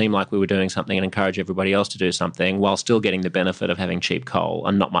made it seem like we were doing something and encourage everybody else to do something while still getting the benefit of having cheap coal,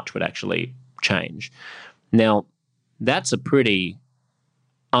 and not much would actually change. Now, that's a pretty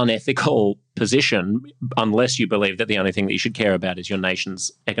unethical position unless you believe that the only thing that you should care about is your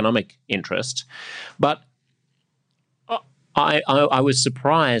nation's economic interest. But I was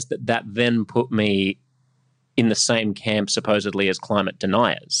surprised that then put me in the same camp supposedly as climate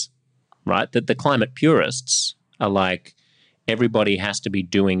deniers, right? That the climate purists are like, everybody has to be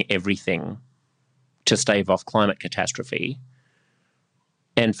doing everything to stave off climate catastrophe.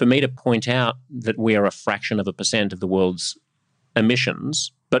 And for me to point out that we are a fraction of a percent of the world's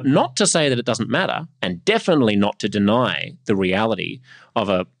emissions, but not to say that it doesn't matter, and definitely not to deny the reality of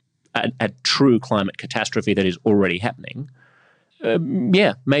a true climate catastrophe that is already happening,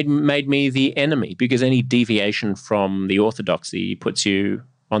 made me the enemy, because any deviation from the orthodoxy puts you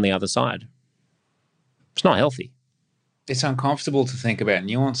on the other side. It's not healthy. It's uncomfortable to think about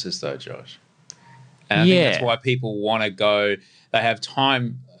nuances, though, Josh. And I think that's why people want to go. They have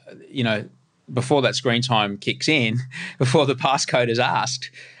time, before that screen time kicks in, before the passcode is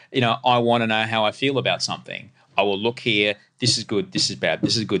asked, I want to know how I feel about something. I will look here. This is good. This is bad.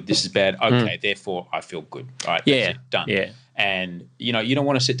 This is good. This is bad. Okay, therefore I feel good. All right, that's it, done. Yeah. And, you don't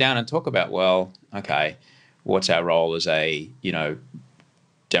want to sit down and talk about, well, okay, what's our role as a,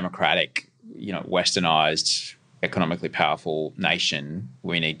 democratic, westernized, economically powerful nation?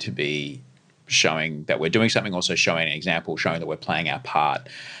 We need to be showing that we're doing something, also showing an example, showing that we're playing our part,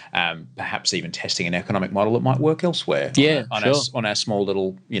 perhaps even testing an economic model that might work elsewhere. Yeah, on our small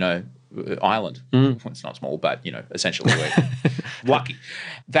little, island. It's not small, but essentially we're lucky.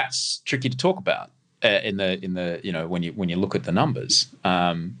 That's tricky to talk about in the when you look at the numbers.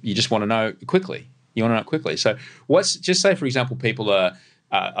 You just want to know quickly. So just say, for example, people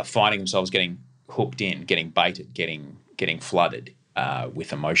are finding themselves getting hooked in, getting baited, getting flooded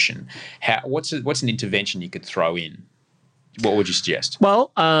with emotion. What's an intervention you could throw in? What would you suggest?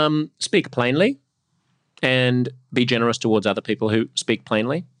 Well, speak plainly and be generous towards other people who speak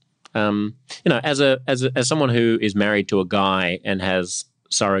plainly. As someone who is married to a guy and has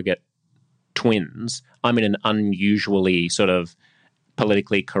surrogate twins, I'm in an unusually sort of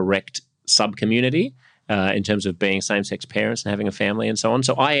politically correct sub-community in terms of being same-sex parents and having a family and so on.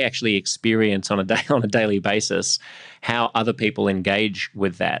 So I actually experience on a daily basis how other people engage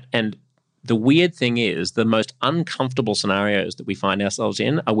with that. And the weird thing is the most uncomfortable scenarios that we find ourselves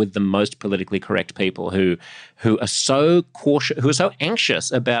in are with the most politically correct people who are so cautious, who are so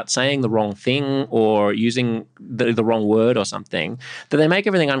anxious about saying the wrong thing or using the wrong word or something that they make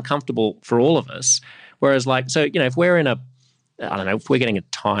everything uncomfortable for all of us. Whereas if we're in if we're getting a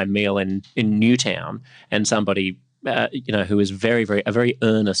Thai meal in Newtown and somebody who is a very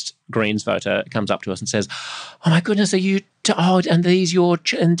earnest Greens voter comes up to us and says, "Oh my goodness, are you? And these your?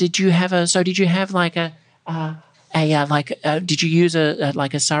 And did you have a? So did you have like did you use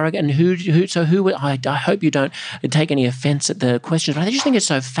a surrogate? And who? So who? I hope you don't take any offence at the questions, but I just think it's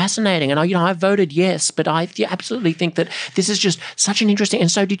so fascinating. And I voted yes, but I absolutely think that this is just such an interesting.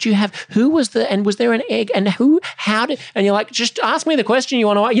 And so did you have? Who was and was there an egg? And who? How did? And you're like, just ask me the question you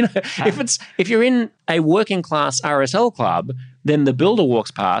want to. If you're in a working class RSL club, then the builder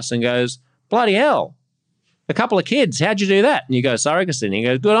walks past and goes, "Bloody hell, a couple of kids. How'd you do that?" And you go, "Surrogacy." And he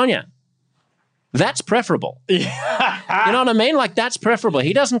goes, "Good on you." That's preferable. You know what I mean? Like, that's preferable.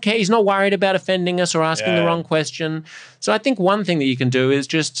 He doesn't care. He's not worried about offending us or asking the wrong question. So I think one thing that you can do is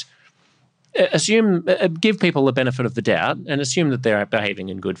just give people the benefit of the doubt and assume that they're behaving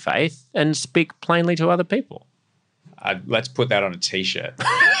in good faith and speak plainly to other people. Let's put that on a T-shirt.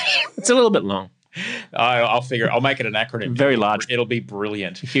 It's a little bit long. I'll make it an acronym. Very large. It'll be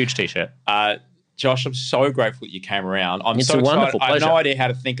brilliant. A huge T-shirt. Josh, I'm so grateful that you came around. It's so a wonderful excited. pleasure. I have no idea how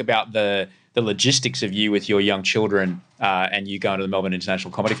to think about the logistics of you with your young children and you going to the Melbourne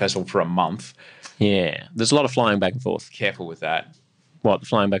International Comedy Festival for a month. Yeah. There's a lot of flying back and forth. Careful with that. What, the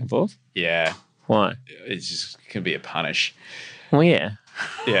flying back and forth? Yeah. Why? It's just going to be a punish. Well, yeah.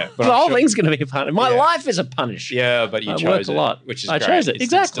 Yeah. But The whole thing's going to be a punish. My life is a punish. Yeah, but you I chose work it, a lot. which is I great. chose it,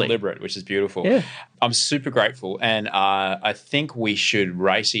 exactly. It's deliberate, which is beautiful. Yeah. I'm super grateful, and I think we should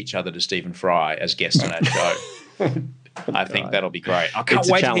race each other to Stephen Fry as guests on our show. I think that'll be great. I can't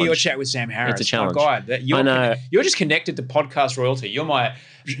wait to hear your chat with Sam Harris. It's a challenge. My God, I know. You're just connected to podcast royalty. You've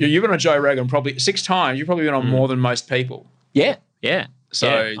been on Joe Rogan probably 6 times. You've probably been on more than most people. Yeah. So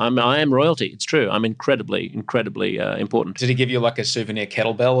I am royalty. It's true. I'm incredibly important. Did he give you like a souvenir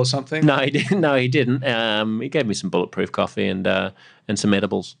kettlebell or something? No, he didn't. No, he didn't. He gave me some bulletproof coffee and some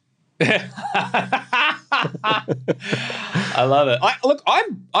edibles. I love it.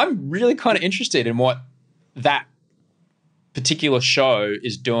 I'm really kind of interested in what that particular show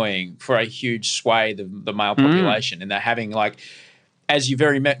is doing for a huge swathe of the male population, and they're having, like, as you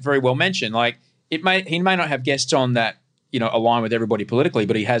very well mentioned, like he may not have guests on that align with everybody politically,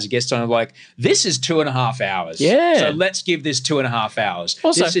 but he has guests on like, this is 2.5 hours. Yeah. So let's give this 2.5 hours.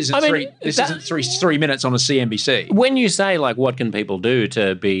 Also, this isn't three minutes on a CNBC. When you say, like, what can people do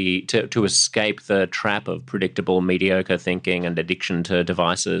to escape the trap of predictable, mediocre thinking and addiction to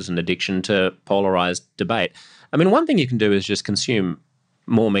devices and addiction to polarized debate, I mean, one thing you can do is just consume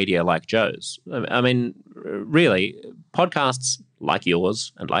more media like Joe's. I mean, really, podcasts like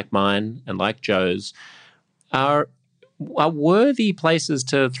yours and like mine and like Joe's are worthy places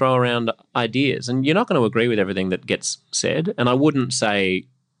to throw around ideas. And you're not going to agree with everything that gets said. And I wouldn't say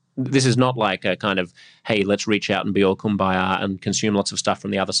this is not like a kind of, hey, let's reach out and be all kumbaya and consume lots of stuff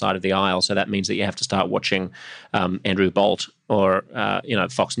from the other side of the aisle. So that means that you have to start watching Andrew Bolt or,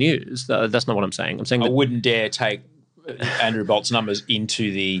 Fox News. That's not what I'm saying. I'm saying I wouldn't dare take Andrew Bolt's numbers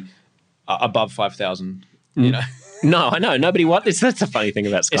into the above 5,000, No, I know. Nobody watches. That's the funny thing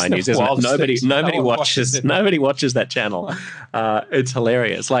about Sky News, isn't it? Nobody watches that channel. It's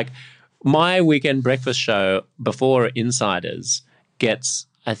hilarious. Like, my weekend breakfast show before Insiders gets,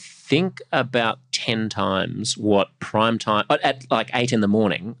 I think, about 10 times what prime time at like 8 in the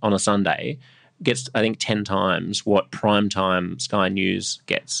morning on a Sunday gets, I think, 10 times what primetime Sky News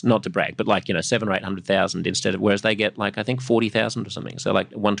gets. Not to brag, but 700,000 or 800,000 instead of, whereas they get I think 40,000 or something. So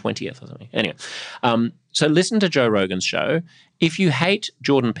 1/20th or something. Anyway, so listen to Joe Rogan's show. If you hate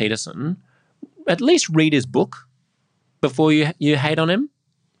Jordan Peterson, at least read his book before you hate on him.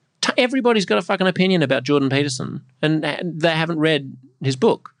 Everybody's got a fucking opinion about Jordan Peterson, and they haven't read his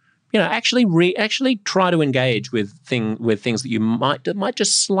book. Actually try to engage with things that you might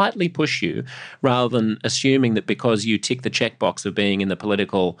just slightly push you, rather than assuming that because you tick the checkbox of being in the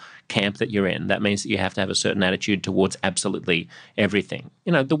political camp that you're in, that means that you have to have a certain attitude towards absolutely everything.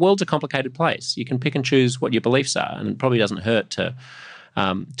 The world's a complicated place. You can pick and choose what your beliefs are, and it probably doesn't hurt to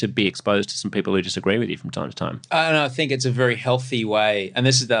be exposed to some people who disagree with you from time to time. And I think it's a very healthy way. And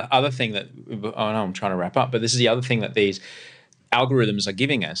this is the other thing that, I'm trying to wrap up, but this is the other thing that these algorithms are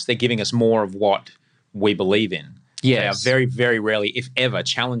giving us. They're giving us more of what we believe in. Yes. They are very, very rarely, if ever,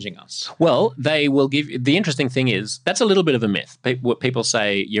 challenging us. Well, they will give. The interesting thing is that's a little bit of a myth. People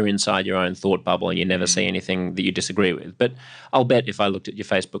say you're inside your own thought bubble and you never see anything that you disagree with. But I'll bet if I looked at your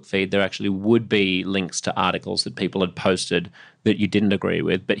Facebook feed, there actually would be links to articles that people had posted that you didn't agree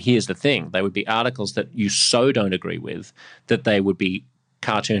with. But here's the thing: they would be articles that you so don't agree with that they would be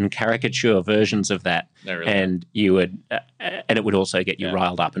cartoon caricature versions of that, and you would, and it would also get you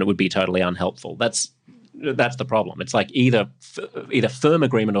riled up, and it would be totally unhelpful. That's the problem. It's like either firm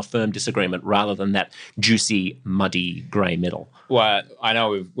agreement or firm disagreement rather than that juicy, muddy grey middle. Well, I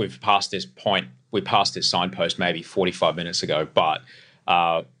know we've passed this point. We passed this signpost maybe 45 minutes ago, but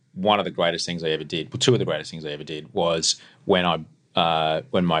one of the greatest things I ever did, well, two of the greatest things I ever did was when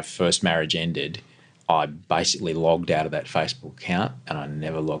my first marriage ended, I basically logged out of that Facebook account and I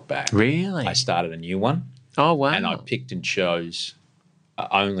never logged back. Really? I started a new one. Oh, wow. And I picked and chose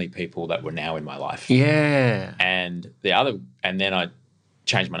only people that were now in my life. Yeah. And then I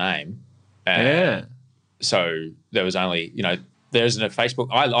changed my name. Yeah. So there was only, there's a Facebook.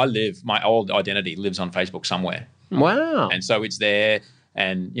 My old identity lives on Facebook somewhere. Wow. And so it's there.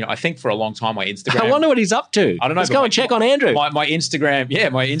 And, I think for a long time my Instagram. I wonder what he's up to. I don't know. Let's go and check on Andrew. My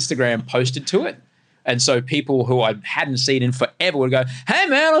Instagram posted to it. And so people who I hadn't seen in forever would go, "Hey,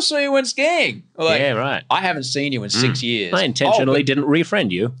 man, I saw you went skiing." Yeah, right. I haven't seen you in 6 years. I intentionally didn't refriend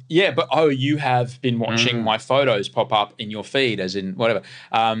you. Yeah, but you have been watching my photos pop up in your feed, as in whatever.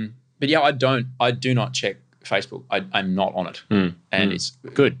 But yeah, I do not check Facebook. I'm not on it, and it's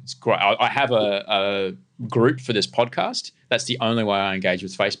good. It's great. I have a group for this podcast. That's the only way I engage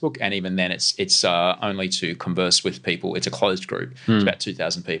with Facebook, and even then, it's only to converse with people. It's a closed group. It's about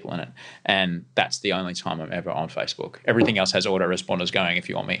 2,000 people in it, and that's the only time I'm ever on Facebook. Everything else has autoresponders going. If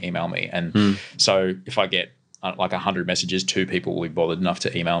you want me, email me. And so if I get like 100 messages, 2 people will be bothered enough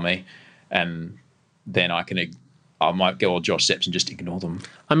to email me, and then I might go old Josh Seps and just ignore them.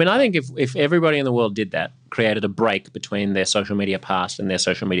 I mean, I think if everybody in the world did that, created a break between their social media past and their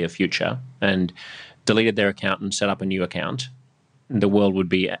social media future, and deleted their account and set up a new account, the world would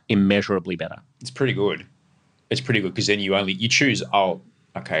be immeasurably better. It's pretty good. It's pretty good because then you choose. Oh,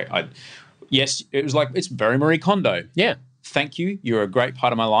 okay. Yes, it was like it's very Marie Kondo. Yeah. Thank you. You're a great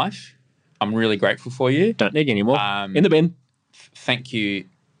part of my life. I'm really grateful for you. Don't need you anymore. In the bin. Thank you.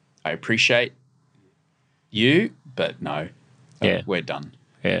 I appreciate you, but no. Yeah. We're done.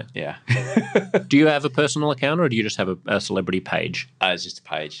 Yeah. Yeah. Do you have a personal account or do you just have a celebrity page? It's just a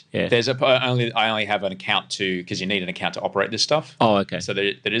page. Yeah. I only have an account because you need an account to operate this stuff. Oh, okay. So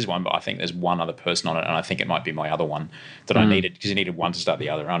there is one, but I think there's one other person on it, and I think it might be my other one that I needed because you needed one to start the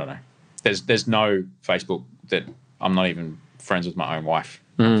other. I don't know. There's no Facebook that I'm not even friends with my own wife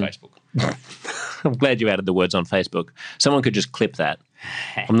on Facebook. I'm glad you added the words on Facebook. Someone could just clip that.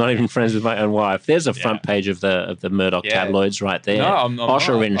 I'm not even friends with my own wife. There's a front page of the Murdoch tabloids right there. No, I'm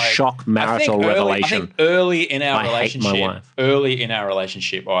Osher not. in shock marital revelation. I think early in our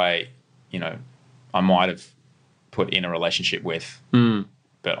relationship, I might have put in a relationship with,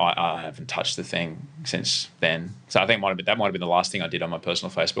 but I haven't touched the thing since then. So I think that might have been the last thing I did on my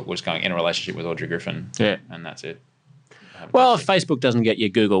personal Facebook was going in a relationship with Audrey Griffin. Yeah, and that's it. Well, if Facebook doesn't get you,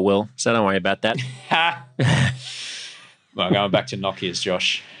 Google will. So don't worry about that. Well, going back to Nokias,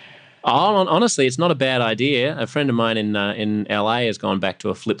 Josh. Honestly, it's not a bad idea. A friend of mine in LA has gone back to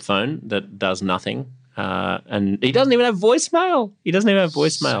a flip phone that does nothing. And he doesn't even have voicemail.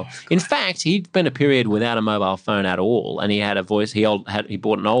 In fact, he'd been a period without a mobile phone at all, and he had a voice. He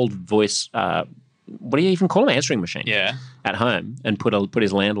bought an old voice. What do you even call them? Answering machine. Yeah. At home, and put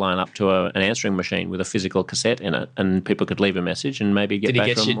his landline up to an answering machine with a physical cassette in it, and people could leave a message and maybe get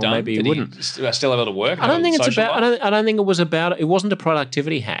back to him, or maybe he wouldn't. Still able to work? I don't think it's about. I don't think it was about. It wasn't a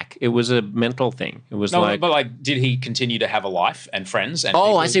productivity hack. It was a mental thing. It was did he continue to have a life and friends? And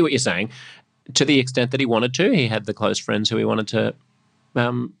I see what you're saying. To the extent that he wanted to, he had the close friends who he wanted to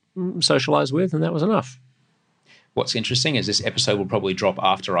socialize with, and that was enough. What's interesting is this episode will probably drop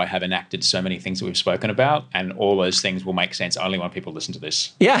after I have enacted so many things that we've spoken about, and all those things will make sense only when people listen to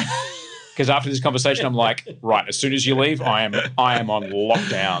this. Yeah. Because after this conversation, I'm like, right, as soon as you leave, I am on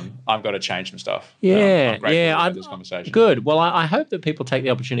lockdown. I've got to change some stuff. Yeah, I'm grateful for this conversation. Good. Well, I hope that people take the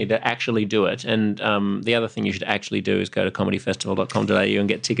opportunity to actually do it. And the other thing you should actually do is go to comedyfestival.com.au and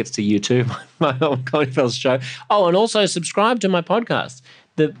get tickets to U2, my old Comedy Fellas show. Oh, and also subscribe to my podcast.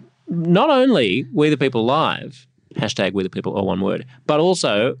 Not only We the People Live, # We the People, all one word, but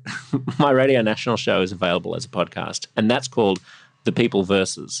also my Radio National show is available as a podcast, and that's called The People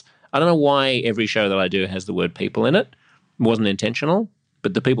Versus. I don't know why every show that I do has the word people in it. It wasn't intentional,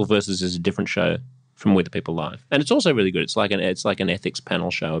 but The People Versus is a different show from We the People Live. And it's also really good. It's like an ethics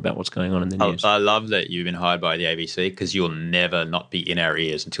panel show about what's going on in the news. I love that you've been hired by the ABC because you'll never not be in our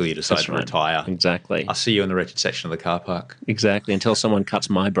ears until you decide to retire. Exactly. I'll see you in the wretched section of the car park. Exactly, until someone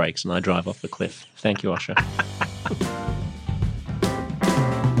cuts my brakes and I drive off the cliff. Thank you, Osher.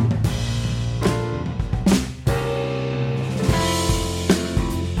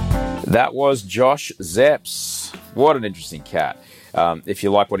 That was Josh Zepps. What an interesting cat. If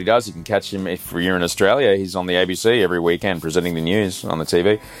you like what he does, you can catch him if you're in Australia. He's on the ABC every weekend presenting the news on the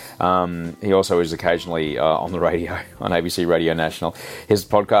TV. He also is occasionally on the radio, on ABC Radio National. His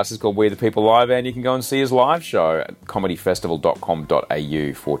podcast is called We the People Live, and you can go and see his live show at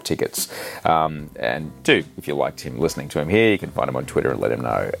comedyfestival.com.au for tickets. And if you liked him listening to him here, you can find him on Twitter and let him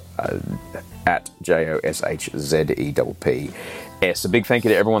know at JOSHZEPP. Yes, a big thank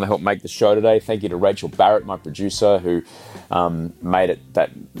you to everyone that helped make the show today. Thank you to Rachel Barrett, my producer, who made it that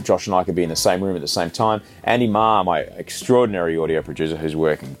Josh and I could be in the same room at the same time. Andy Marr, my extraordinary audio producer, who's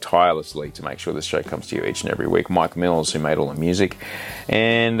working tirelessly to make sure this show comes to you each and every week. Mike Mills, who made all the music.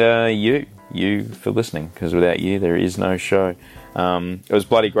 And you for listening, because without you, there is no show. It was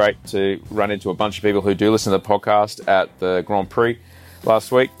bloody great to run into a bunch of people who do listen to the podcast at the Grand Prix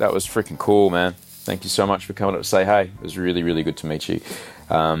last week. That was freaking cool, man. Thank you so much for coming up to say hey. It was really, really good to meet you.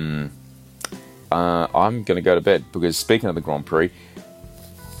 I'm going to go to bed because speaking of the Grand Prix,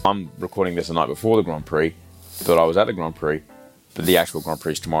 I'm recording this the night before the Grand Prix, but I was at the Grand Prix, but the actual Grand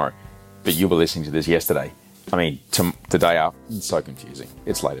Prix is tomorrow. But you were listening to this yesterday. I mean, today up, it's so confusing.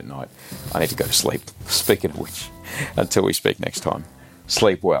 It's late at night. I need to go to sleep. Speaking of which, until we speak next time,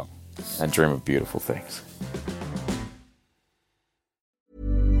 sleep well and dream of beautiful things.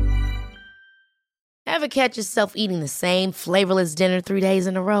 Ever catch yourself eating the same flavorless dinner 3 days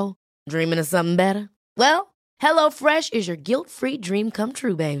in a row? Dreaming of something better? Well, HelloFresh is your guilt-free dream come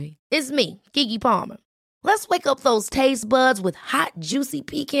true, baby. It's me, Keke Palmer. Let's wake up those taste buds with hot, juicy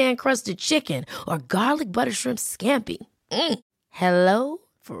pecan-crusted chicken or garlic butter shrimp scampi. Hello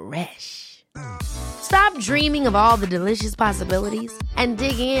Fresh. Stop dreaming of all the delicious possibilities and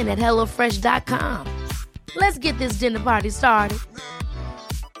dig in at HelloFresh.com. Let's get this dinner party started.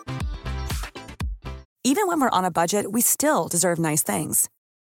 Even when we're on a budget, we still deserve nice things.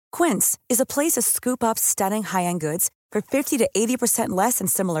 Quince is a place to scoop up stunning high-end goods for 50 to 80% less than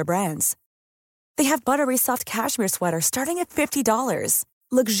similar brands. They have buttery soft cashmere sweaters starting at $50,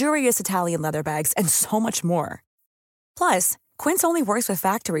 luxurious Italian leather bags, and so much more. Plus, Quince only works with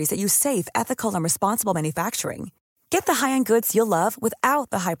factories that use safe, ethical, and responsible manufacturing. Get the high-end goods you'll love without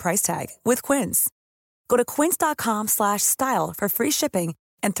the high price tag with Quince. Go to quince.com/style for free shipping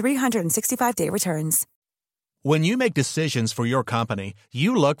and 365-day returns. When you make decisions for your company,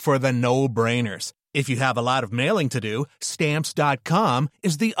 you look for the no-brainers. If you have a lot of mailing to do, Stamps.com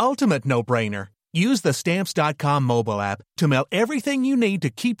is the ultimate no-brainer. Use the Stamps.com mobile app to mail everything you need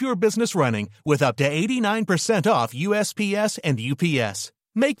to keep your business running with up to 89% off USPS and UPS.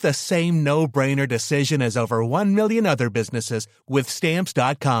 Make the same no-brainer decision as over 1 million other businesses with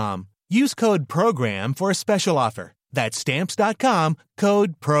Stamps.com. Use code PROGRAM for a special offer. That's Stamps.com,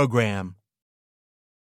 code PROGRAM.